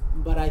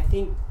I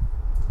think,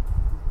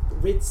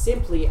 writ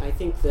simply, I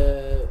think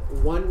the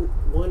one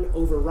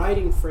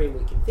overriding frame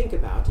we can think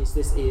about is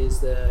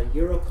the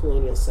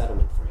Euro-colonial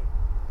settlement frame.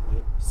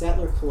 Right?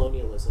 Settler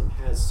colonialism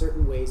has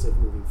certain ways of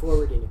moving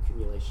forward in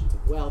accumulations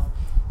of wealth,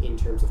 in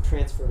terms of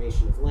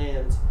transformation of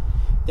land,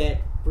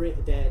 that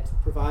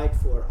provide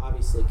for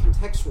obviously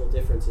contextual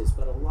differences,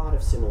 but a lot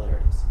of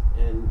similarities.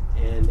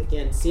 And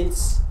again,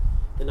 since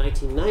the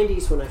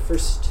 1990s, when I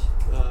first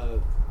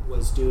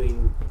was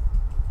doing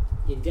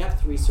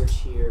in-depth research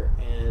here,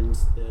 and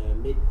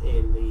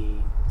in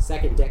the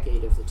second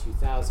decade of the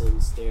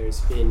 2000s,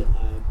 there's been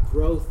a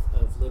growth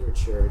of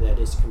literature that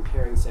is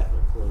comparing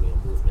settler colonial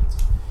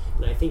movements.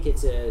 And I think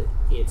it's a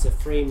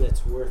frame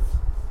that's worth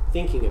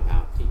thinking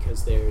about,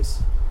 because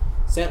there's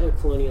settler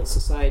colonial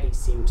societies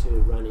seem to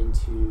run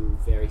into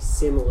very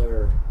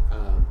similar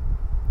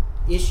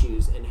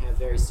issues and have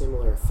very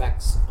similar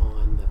effects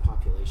on the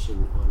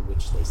population on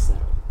which they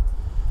settle.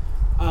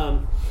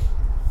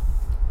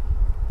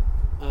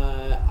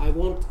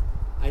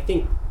 I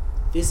think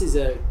this is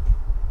a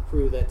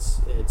crew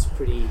that's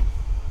pretty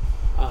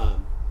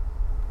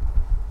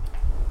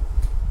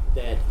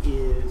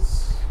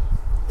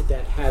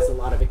that has a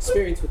lot of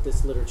experience with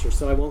this literature,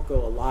 so I won't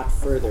go a lot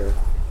further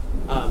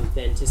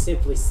than to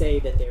simply say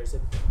that there's a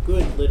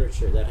good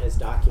literature that has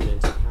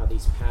documented how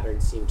these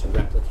patterns seem to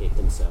replicate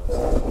themselves,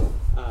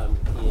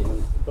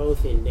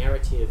 both in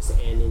narratives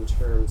and in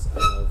terms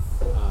of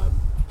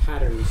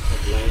patterns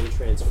of land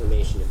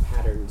transformation and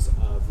patterns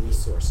of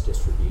resource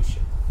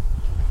distribution.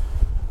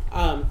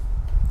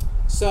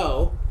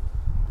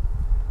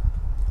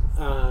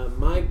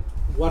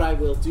 What I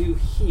will do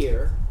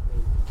here,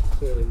 I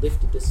clearly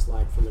lifted this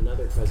slide from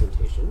another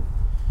presentation,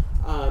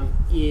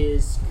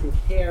 is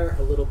compare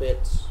a little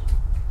bit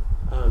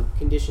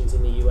conditions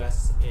in the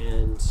U.S.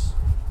 and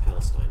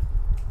Palestine.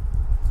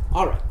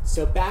 All right,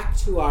 so back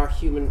to our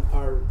human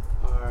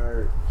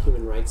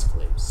rights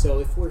claims. So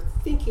if we're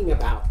thinking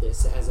about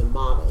this as a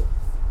model,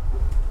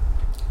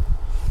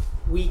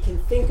 we can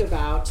think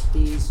about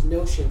these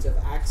notions of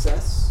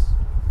access,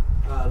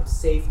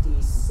 safety,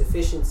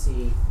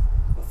 sufficiency,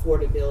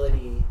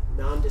 affordability,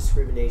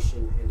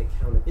 non-discrimination, and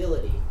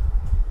accountability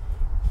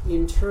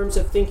in terms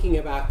of thinking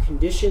about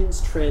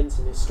conditions, trends,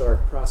 and historic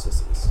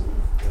processes,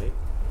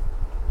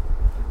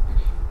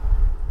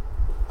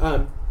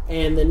 right?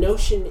 And the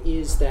notion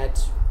is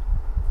that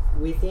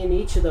within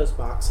each of those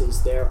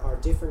boxes, there are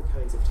different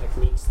kinds of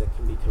techniques that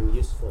can become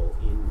useful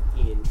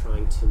in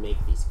trying to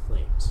make these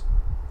claims.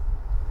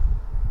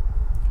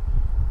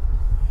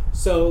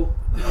 So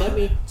let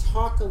me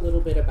talk a little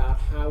bit about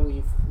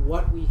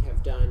what we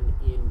have done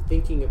in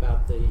thinking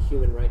about the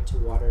human right to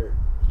water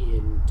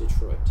in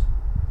Detroit.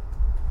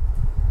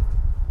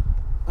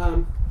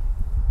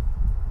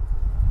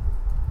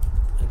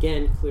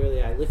 Again,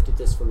 clearly I lifted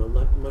this from a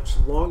much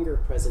longer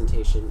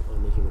presentation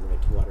on the human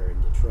right to water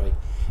in Detroit.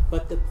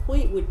 But the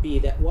point would be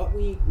that what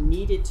we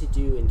needed to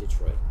do in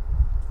Detroit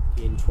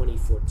in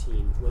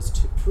 2014 was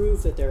to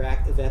prove that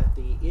that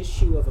the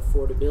issue of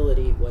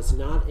affordability was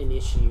not an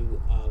issue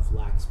of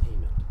lax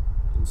payment.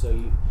 And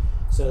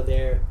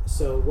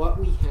so what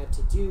we had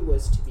to do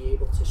was to be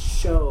able to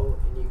show,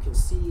 and you can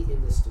see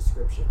in this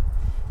description,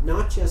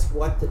 not just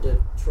what the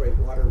Detroit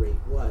water rate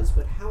was,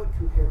 but how it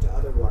compared to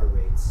other water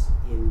rates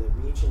in the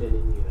region and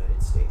in the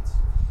United States.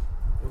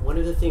 And one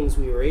of the things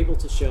we were able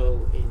to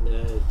show in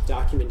the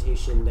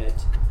documentation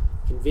that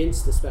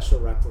convinced the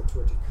special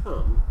rapporteur to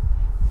come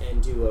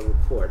and do a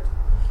report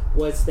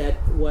was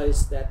that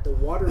the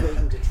water rate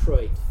in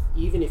Detroit,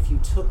 even if you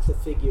took the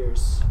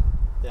figures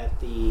that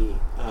the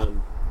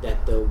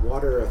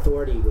water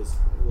authority was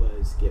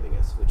giving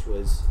us, which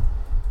was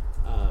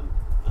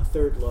a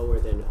third lower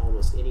than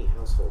almost any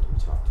household we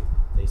talked to.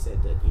 They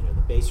said that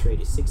the base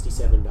rate is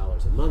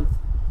 $67 a month.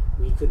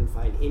 We couldn't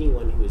find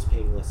anyone who was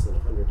paying less than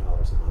 $100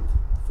 a month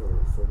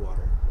for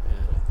water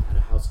at a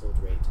household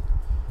rate.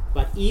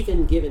 But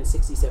even given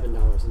 $67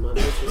 a month,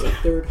 this was a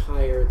third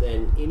higher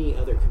than any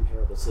other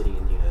comparable city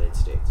in the United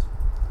States.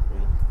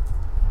 Right?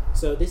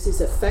 So this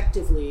is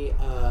effectively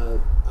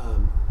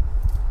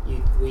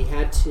we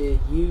had to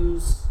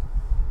use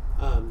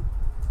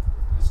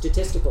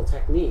statistical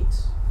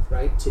techniques,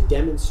 right, to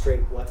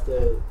demonstrate what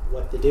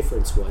the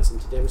difference was,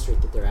 and to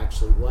demonstrate that there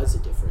actually was a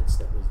difference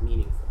that was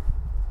meaningful.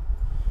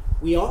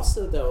 We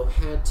also, though,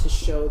 had to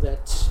show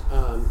that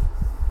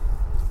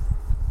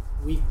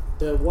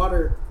the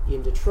water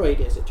in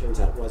Detroit, as it turns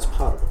out, was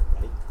potable,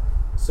 right?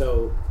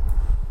 So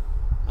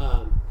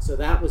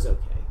that was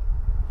okay.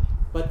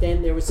 But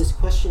then there was this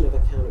question of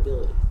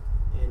accountability.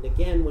 And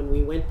again, when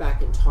we went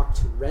back and talked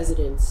to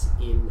residents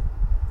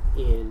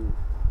in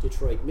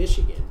Detroit,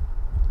 Michigan,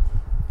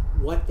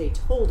 what they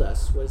told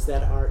us was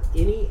that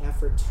any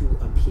effort to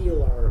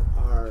appeal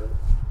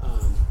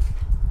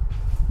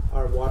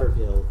our water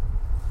bill,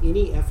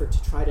 any effort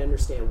to try to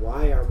understand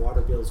why our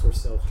water bills were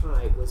so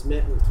high, was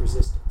met with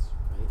resistance,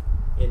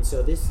 right? And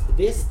so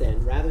this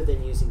then, rather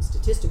than using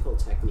statistical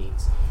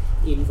techniques,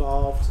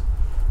 involved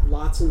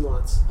lots and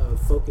lots of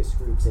focus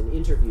groups and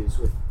interviews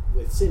with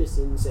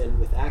citizens and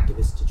with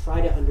activists to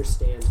try to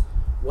understand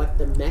what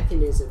the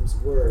mechanisms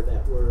were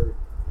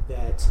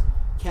that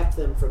kept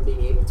them from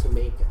being able to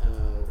make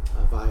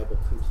a viable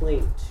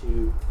complaint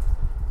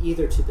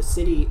either to the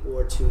city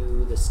or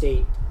to the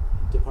State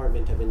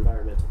Department of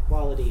Environmental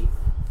Quality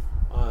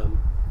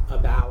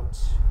about,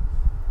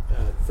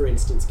 for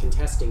instance,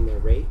 contesting their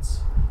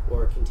rates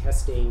or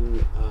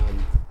contesting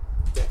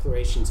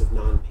declarations of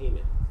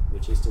non-payment,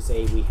 which is to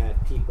say we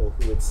had people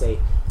who would say,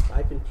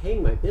 I've been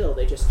paying my bill,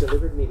 they just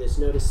delivered me this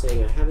notice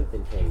saying I haven't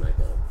been paying my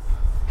bill.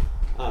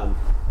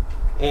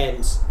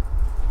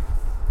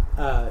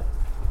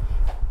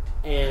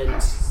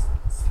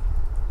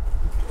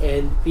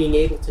 And being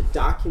able to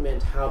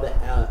document how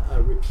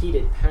a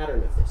repeated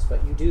pattern of this,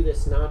 but you do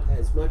this not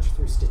as much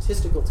through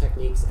statistical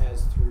techniques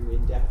as through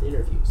in-depth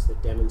interviews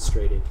that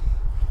demonstrated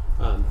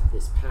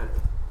this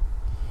pattern.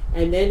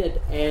 And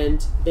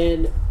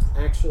then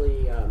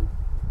actually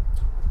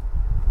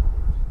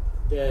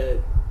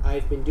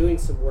I've been doing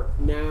some work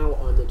now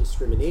on the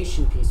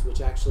discrimination piece,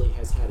 which actually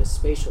has had a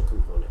spatial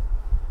component,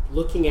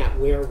 looking at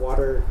where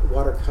water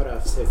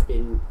cutoffs have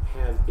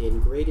been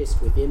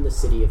greatest within the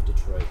city of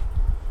Detroit,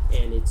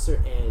 and it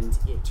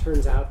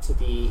turns out to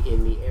be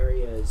in the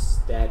areas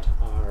that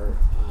are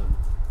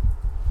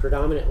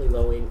predominantly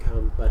low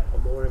income, but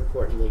more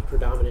importantly,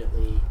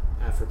 predominantly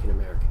African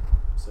American.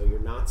 So you're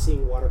not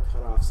seeing water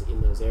cutoffs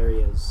in those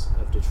areas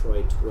of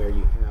Detroit where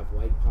you have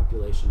white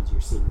populations. You're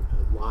seeing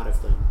a lot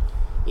of them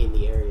in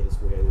the areas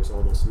where there's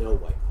almost no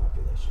white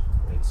population,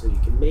 right? So you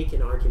can make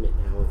an argument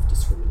now of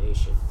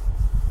discrimination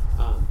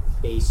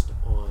based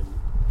on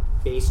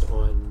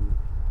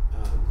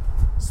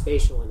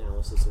spatial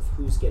analysis of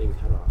who's getting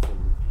cut off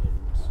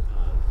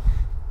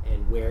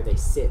and where they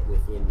sit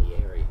within the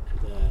area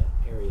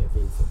of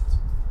influence.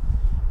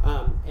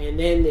 And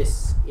then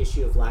this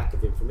issue of lack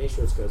of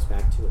information, which goes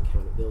back to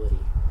accountability.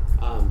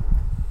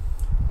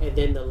 And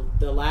then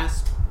the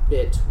last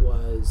bit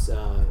was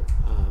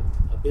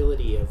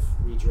ability of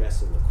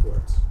redress in the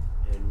courts,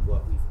 and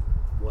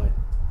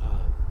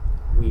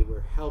we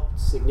were helped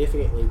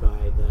significantly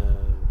by the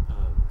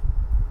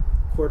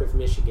Court of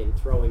Michigan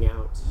throwing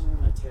out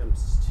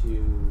attempts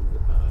to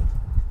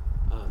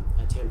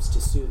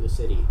sue the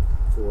city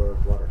for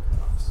water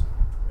cutoffs.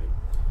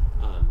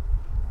 Right?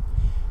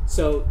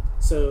 So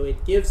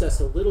it gives us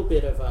a little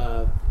bit of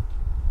a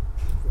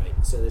right.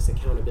 So this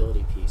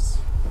accountability piece,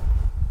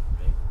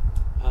 right?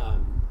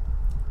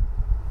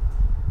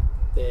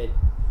 That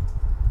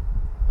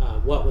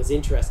what was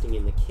interesting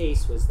in the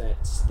case was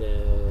that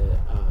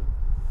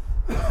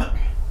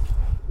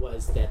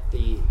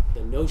the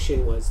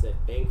notion was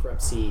that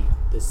bankruptcy,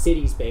 the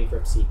city's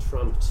bankruptcy,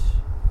 trumped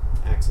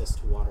access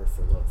to water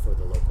for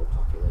the local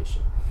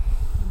population.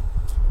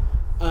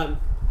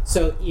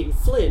 So in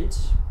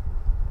Flint,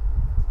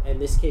 and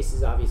this case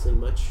is obviously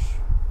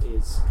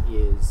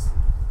is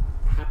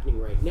happening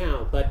right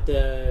now, but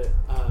the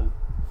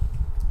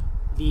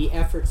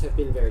efforts have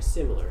been very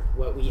similar.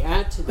 What we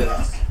add to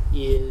this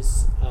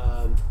is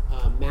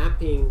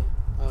mapping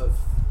of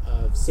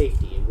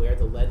safety and where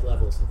the lead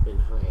levels have been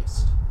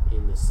highest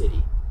in the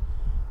city.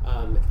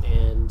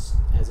 And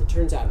as it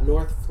turns out,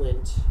 North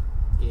Flint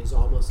is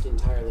almost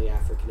entirely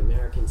African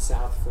American.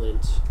 South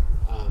Flint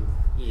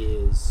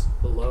is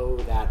below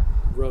that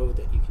road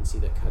that you can see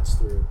that cuts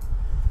through,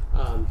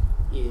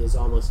 is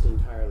almost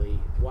entirely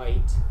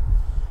white.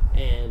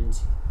 And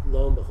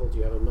lo and behold,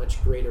 you have a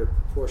much greater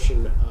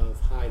proportion of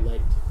high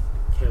lead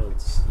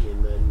counts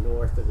in the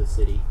north of the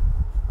city,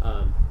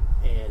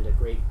 and a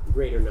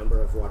greater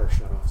number of water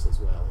shutoffs as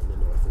well in the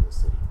north of the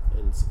city.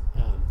 And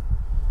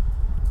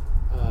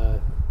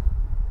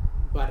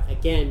but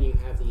again, you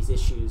have these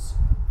issues.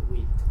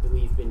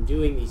 We've been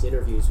doing these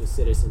interviews with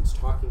citizens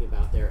talking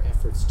about their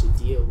efforts to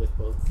deal with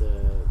both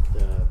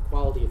the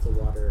quality of the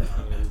water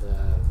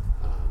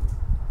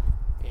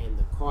and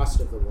the cost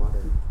of the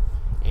water,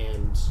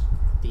 and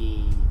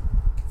the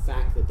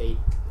fact that they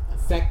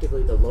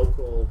effectively, the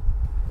local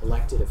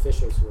elected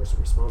officials who are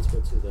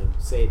responsible to them,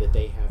 say that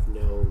they have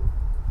no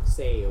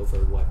say over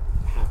what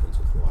happens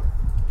with water.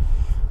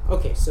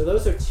 Okay, so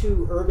those are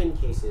two urban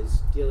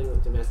cases dealing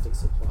with domestic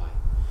supply.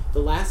 The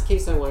last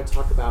case I want to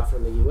talk about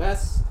from the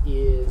U.S.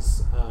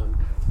 is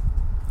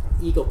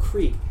Eagle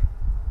Creek,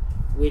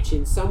 which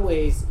in some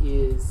ways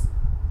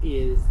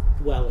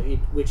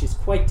which is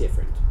quite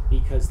different,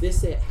 because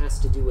this has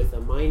to do with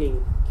a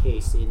mining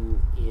case in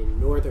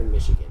northern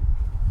Michigan,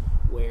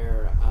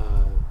 where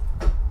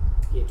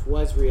it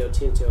was Rio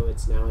Tinto.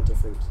 It's now a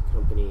different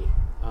company.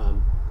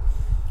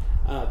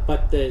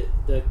 But the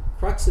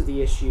crux of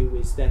the issue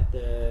is that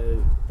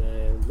the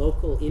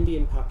local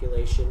Indian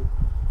population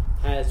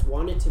has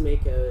wanted to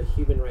make a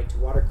human right to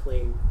water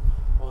claim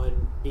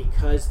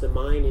because the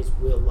mine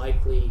will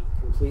likely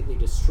completely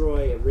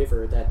destroy a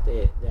river that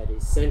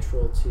is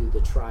central to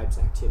the tribe's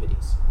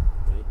activities,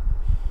 right?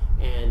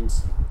 And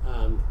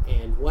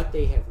what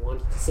they have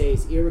wanted to say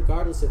is,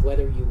 irregardless of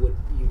whether you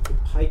could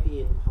pipe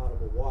in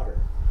potable water,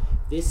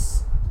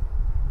 this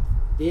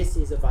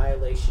is a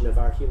violation of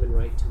our human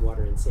right to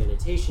water and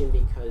sanitation,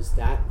 because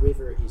that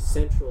river is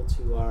central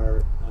to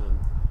our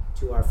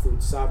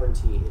food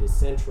sovereignty. It is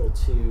central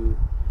to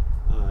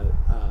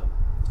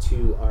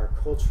our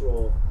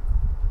cultural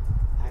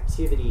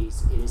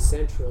activities. It is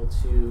central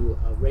to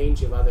a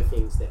range of other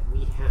things that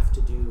we have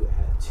to do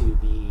to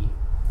be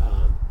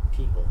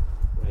people,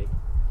 right?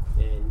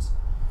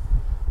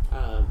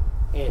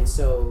 And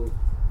so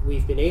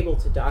we've been able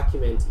to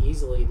document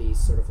easily these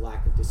sort of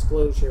lack of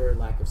disclosure,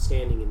 lack of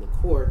standing in the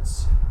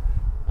courts.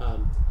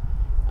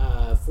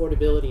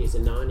 Affordability is a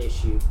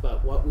non-issue,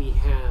 but what we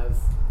have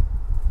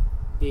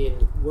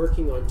been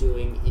working on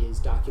doing is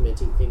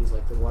documenting things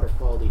like the water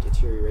quality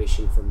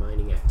deterioration from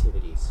mining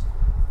activities,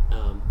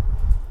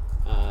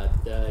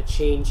 the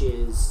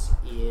changes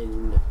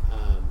in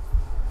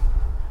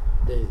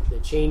the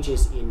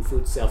changes in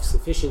food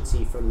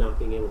self-sufficiency from not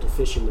being able to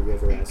fish in the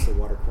river as the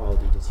water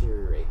quality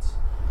deteriorates,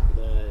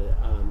 the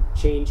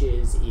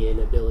changes in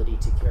ability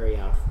to carry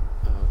out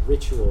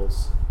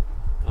rituals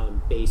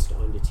based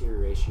on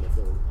deterioration of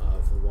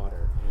the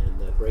water, and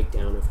the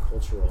breakdown of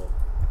cultural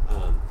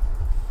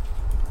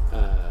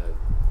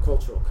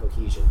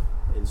cohesion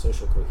and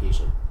social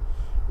cohesion.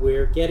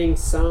 We're getting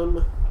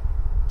some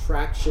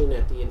traction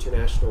at the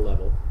international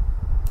level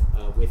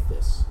with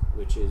this,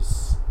 which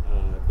is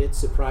a bit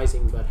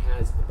surprising, but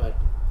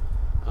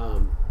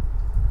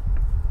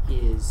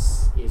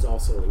is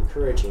also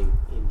encouraging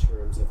in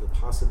terms of the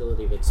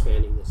possibility of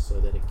expanding this so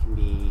that it can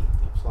be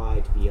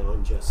applied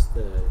beyond just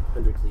the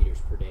 100 liters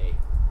per day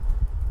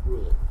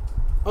rule.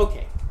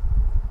 Okay.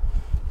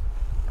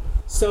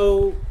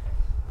 So,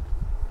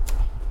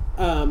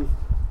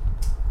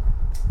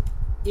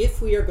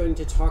 if we are going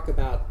to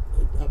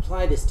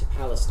apply this to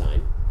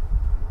Palestine,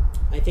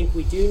 I think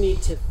we do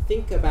need to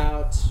think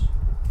about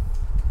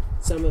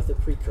some of the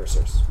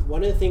precursors.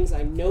 One of the things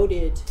I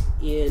noted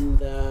in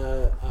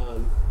the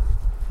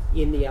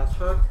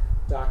Al-Haq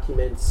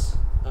documents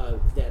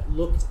that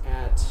looked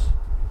at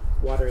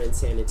water and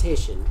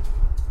sanitation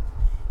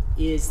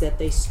is that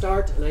they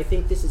start, and I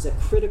think this is a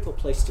critical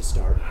place to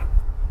start,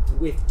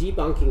 with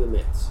debunking the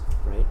myths,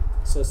 right?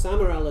 So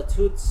Samer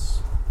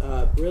al-Atut's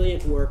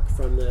brilliant work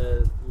from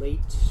the late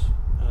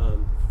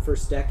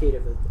first decade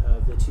of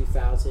the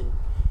 2000s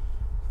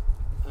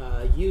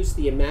used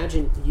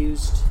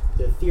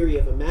the theory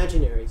of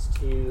imaginaries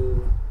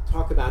to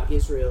talk about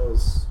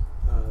Israel's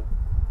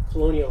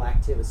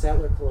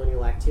settler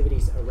colonial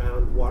activities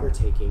around water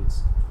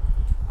takings.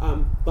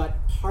 But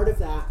part of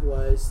that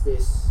was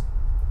this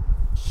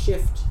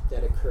shift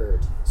that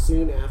occurred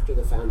soon after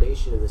the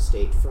foundation of the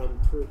state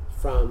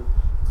from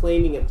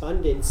claiming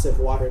abundance of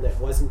water that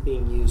wasn't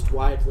being used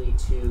widely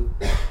to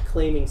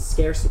claiming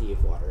scarcity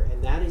of water.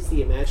 And that is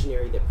the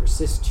imaginary that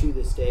persists to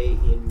this day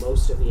in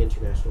most of the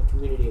international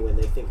community when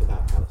they think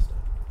about Palestine.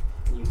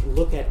 And you can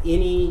look at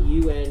any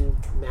UN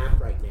map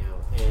right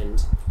now,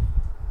 and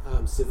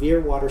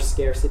severe water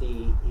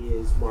scarcity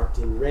is marked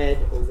in red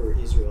over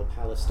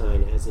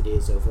Israel-Palestine as it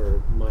is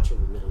over much of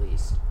the Middle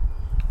East.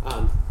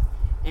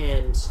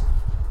 And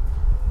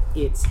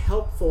it's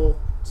helpful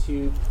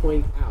to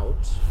point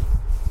out,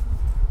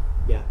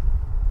 yeah.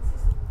 This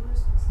is the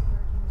worst possible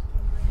argument you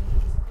can bring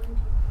because according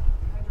to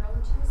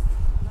hydrologists,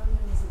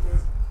 London is a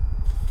desert.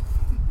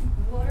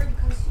 Water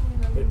consuming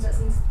London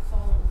doesn't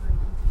fall over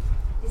London.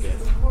 This is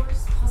the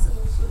worst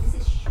possible. So this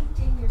is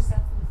shooting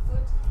yourself in the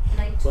foot. And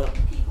I told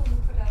the people who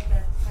put out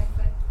that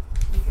pamphlet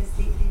because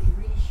they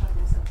really shot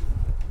themselves in the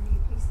foot. Really,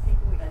 please take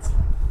away that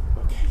slide.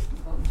 Okay.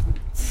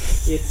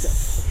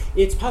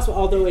 It's possible,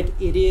 although it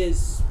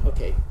is,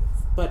 okay,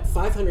 but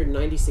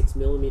 596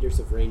 millimeters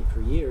of rain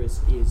per year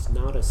is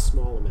not a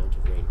small amount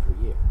of rain per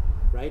year,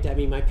 right? I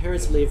mean, my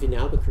parents live in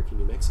Albuquerque,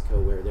 New Mexico,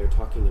 where they're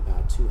talking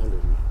about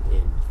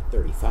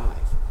 235,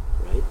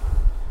 right?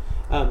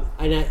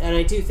 And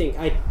I do think,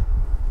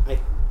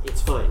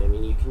 it's fine. I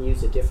mean, you can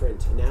use a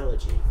different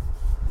analogy.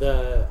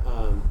 You're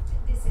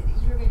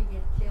going to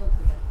get killed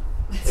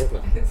with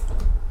that.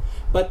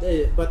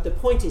 Okay. But the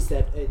point is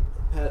that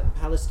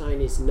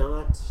Palestine is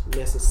not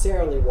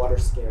necessarily water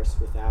scarce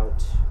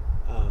without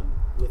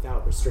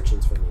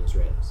restrictions from the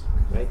Israelis,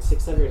 right?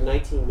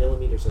 619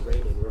 millimeters of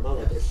rain in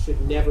Ramallah. There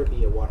should never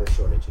be a water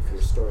shortage if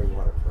you're storing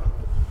water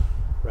properly,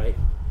 right?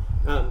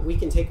 We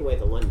can take away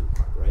the London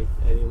part, right?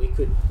 I mean, we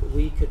could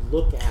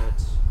look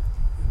at.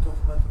 You talk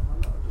about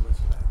Ramallah or the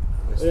West Bank?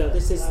 No,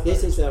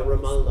 this is a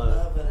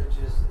Ramallah. The average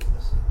is the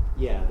same.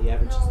 Yeah, the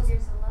average. No,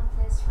 there's a lot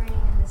less rain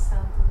in the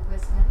south of the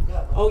West Bank.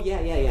 Yeah, Oh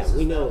yeah.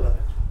 We know,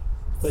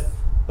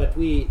 but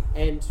we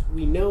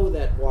know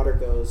that water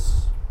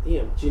goes.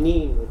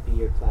 Jenin would be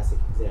your classic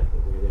example,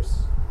 where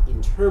there's,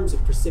 in terms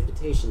of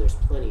precipitation, there's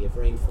plenty of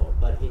rainfall.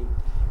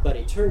 But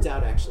it turns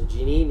out actually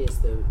Jenin is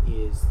the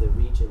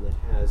region that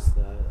has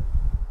the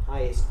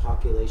highest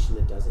population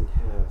that doesn't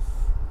have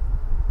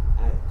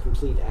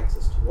complete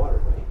access to water.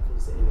 Right?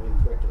 Is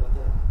anyone correct about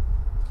that?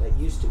 That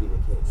used to be the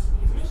case.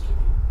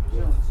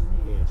 Yeah.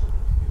 We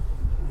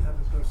have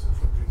a person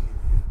from Jenin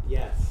here.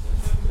 Yes.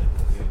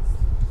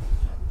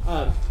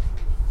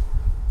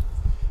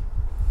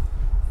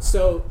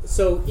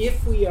 So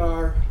if we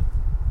are,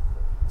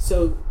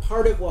 so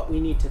part of what we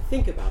need to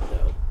think about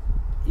though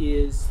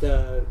is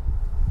the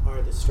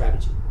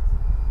strategy.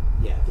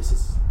 Yeah, this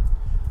is.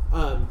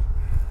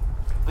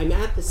 I'm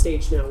at the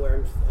stage now where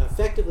I'm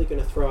effectively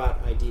going to throw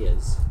out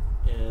ideas,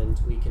 and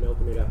we can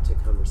open it up to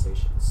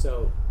conversation.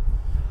 So,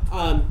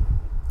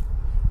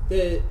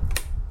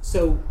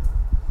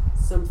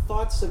 some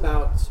thoughts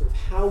about sort of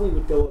how we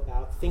would go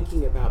about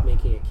thinking about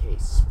making a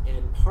case,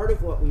 and part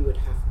of what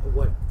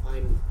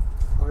I'm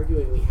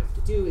arguing we have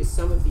to do is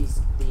some of these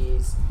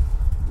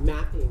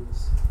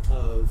mappings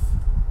of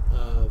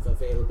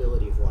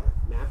availability of water,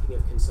 mapping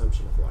of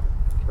consumption of water,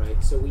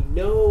 right? So we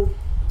know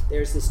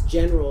there's this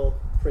general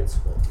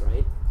principle,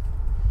 right?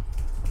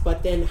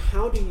 But then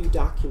how do you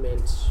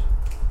document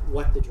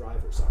what the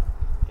drivers are?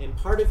 And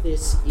part of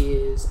this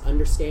is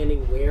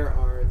understanding where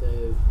are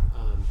the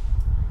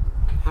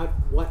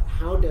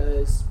how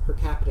does per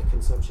capita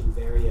consumption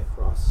vary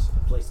across a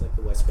place like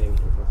the West Bank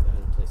and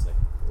a place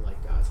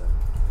like Gaza?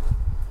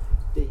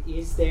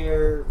 Is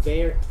there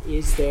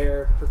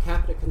per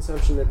capita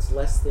consumption that's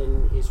less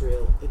than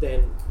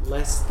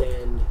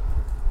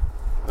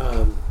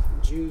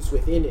Jews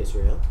within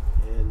Israel?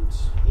 And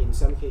in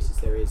some cases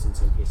there is, in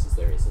some cases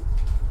there isn't.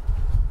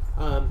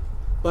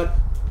 But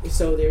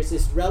so there's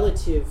this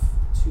relative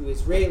to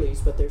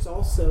Israelis, but there's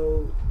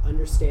also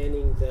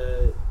understanding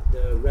the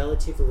the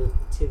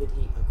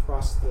relativity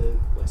across the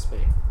West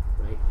Bank,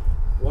 right?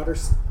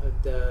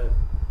 The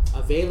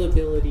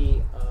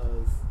availability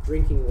of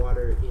drinking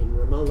water in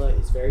Ramallah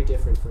is very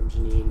different from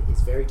Jenin,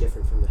 is very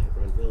different from the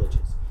Hebron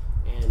villages.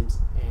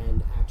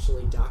 And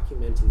actually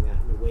documenting that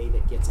in a way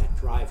that gets at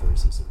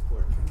drivers is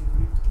important. Can you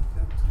read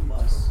that?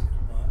 Tubas,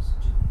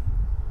 Jenin,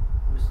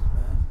 West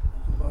Bank.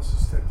 Tubas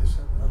is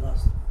 37. The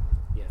last one.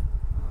 Yeah.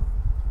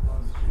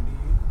 Tubas,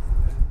 Jenin, and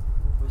then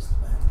West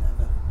Bank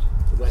average.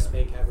 The West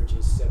Bank average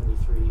is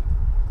 73.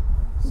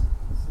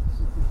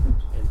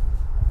 And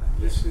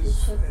this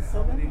is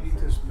how many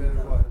liters per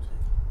what?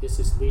 this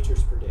is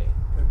liters per day.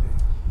 Per day.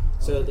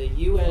 So the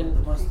UN,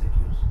 Domestic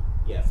use.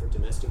 yeah, for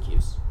domestic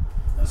use.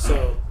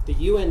 So the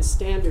UN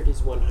standard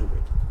is 100,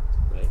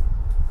 right?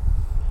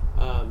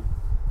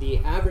 The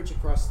average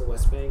across the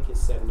West Bank is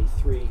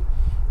 73,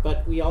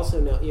 but we also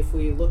know if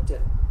we looked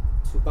at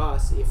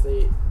Tubas,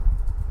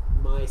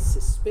 my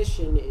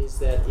suspicion is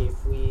that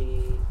if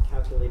we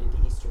calculated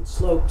the eastern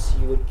slopes,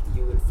 you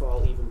would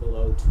fall even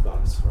below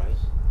Tubas, right?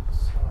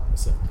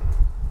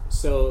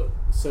 So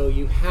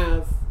you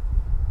have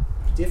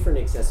different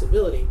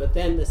accessibility, but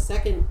then the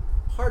second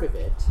part of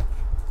it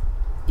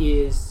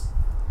is,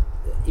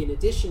 in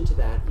addition to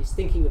that, is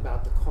thinking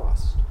about the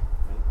cost.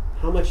 Right?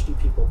 How much do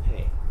people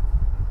pay?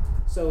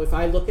 So if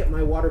I look at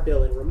my water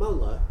bill in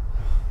Ramallah,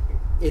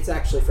 it's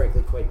actually,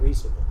 frankly, quite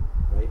reasonable,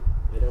 right?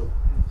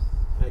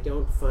 I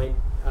don't find.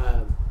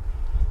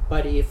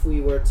 But if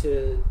we were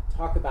to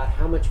talk about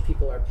how much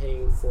people are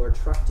paying for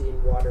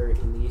trucked-in water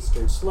in the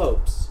eastern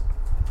slopes,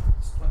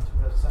 It's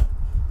 20%.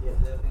 Yeah.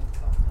 Their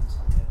income in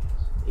some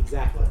areas.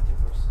 exactly.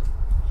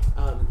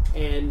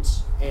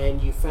 20%.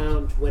 And you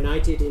found when I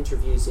did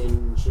interviews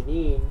in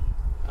Jenin,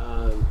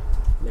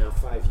 now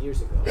 7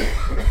 years ago,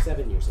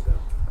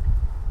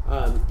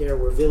 there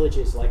were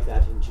villages like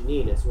that in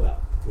Jenin as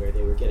well, where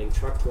they were getting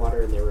trucked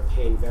water and they were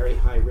paying very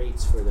high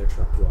rates for their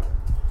trucked water.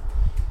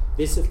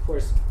 This, of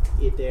course,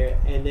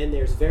 and then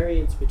there's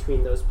variance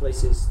between those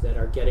places that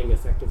are getting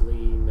effectively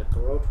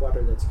Mekorot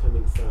water that's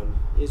coming from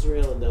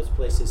Israel and those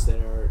places that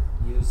are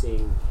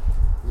using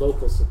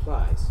local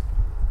supplies.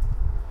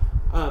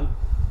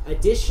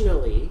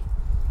 Additionally,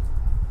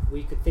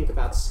 we could think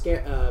about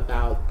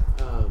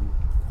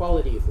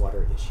quality of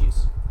water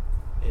issues,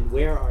 and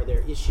where are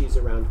there issues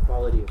around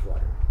quality of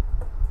water,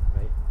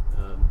 right?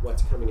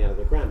 What's coming out of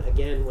the ground?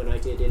 Again, when I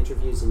did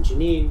interviews in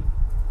Jenin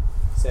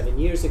 7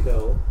 years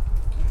ago,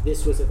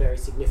 this was a very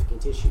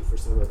significant issue for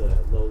some of the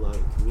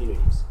low-lying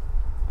communities,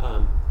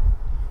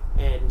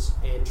 and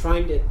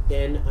trying to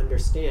then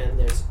understand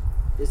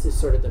this is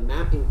sort of the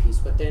mapping piece,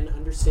 but then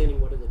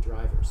understanding what are the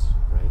drivers,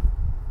 right?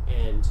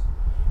 And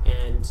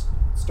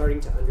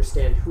starting to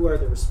understand who are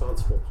the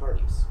responsible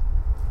parties.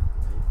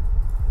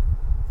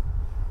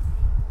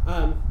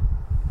 Right?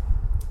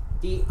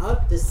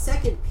 The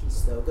second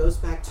piece, though, goes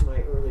back to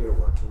my earlier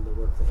work and the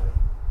work that I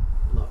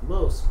love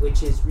most,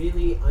 which is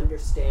really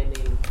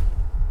understanding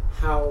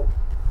how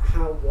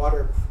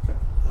water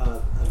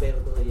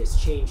availability has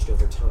changed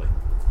over time.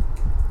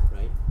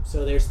 Right?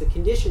 So there's the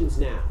conditions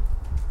now.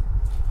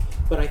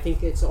 But I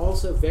think it's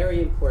also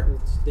very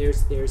important,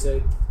 there's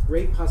a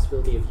great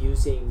possibility of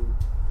using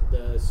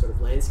the sort of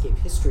landscape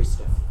history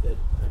stuff that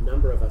a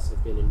number of us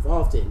have been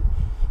involved in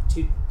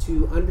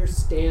to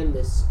understand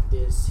this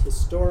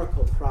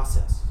historical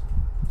process.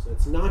 So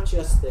it's not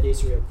just that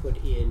Israel put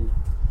in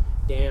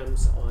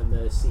dams on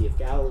the Sea of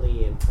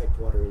Galilee and piped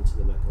water into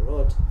the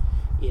Mekorot.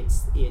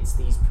 It's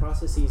these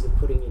processes of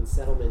putting in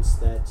settlements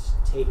that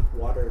take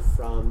water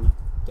from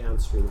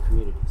downstream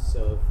communities.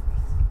 So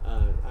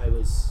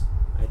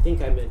I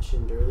think I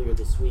mentioned earlier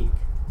this week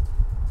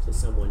to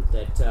someone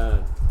that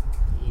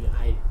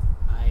I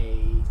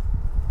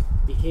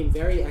became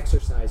very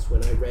exercised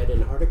when I read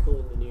an article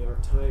in the New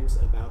York Times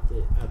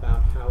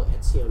about how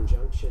Etzion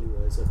Junction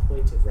was a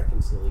point of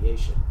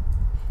reconciliation.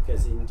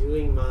 Because in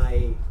doing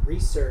my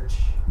research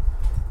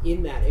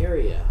in that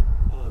area,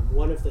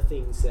 one of the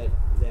things that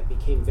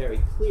became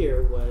very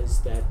clear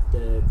was that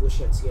the Gush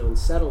Etzion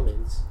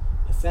settlements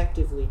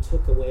effectively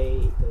took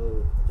away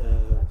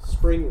the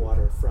spring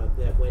water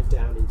that went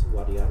down into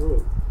Wadi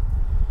Arum.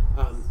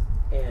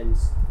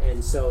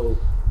 And so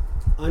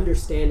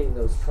understanding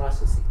those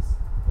processes,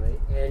 right?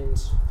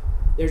 And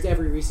there's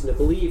every reason to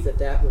believe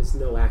that was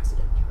no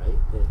accident, right?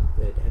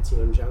 That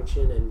Etzion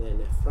Junction and then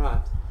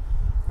Efrat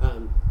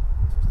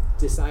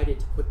decided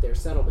to put their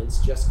settlements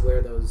just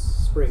where those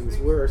springs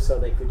were so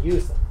they could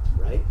use them,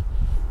 right?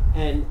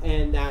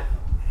 And that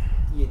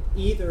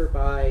either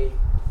by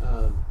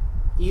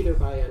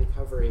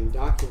uncovering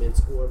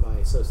documents or by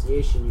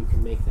association, you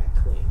can make that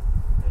claim.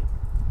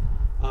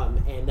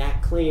 Right? And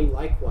that claim,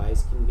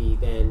 likewise, can be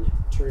then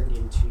turned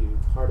into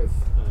part of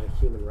a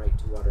human right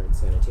to water and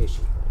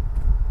sanitation claim.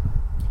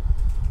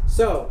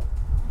 So,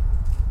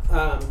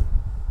 I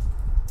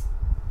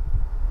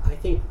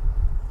think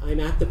I'm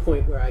at the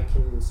point where I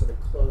can sort of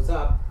close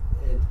up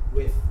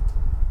with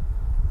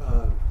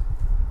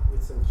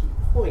some key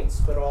points,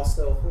 but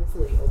also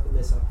hopefully open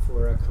this up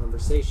for a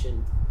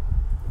conversation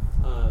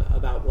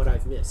about what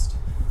I've missed.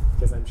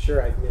 because I'm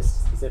sure I've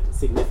missed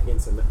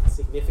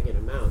significant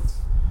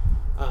amounts.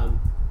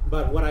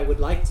 But what I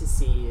would like to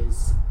see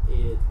is,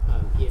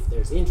 if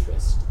there's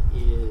interest,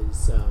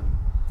 is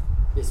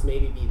this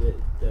maybe be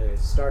the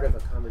start of a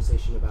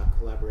conversation about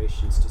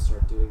collaborations to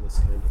start doing this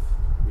kind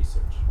of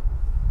research.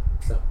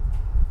 So,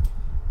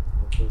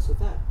 I'll close with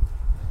that.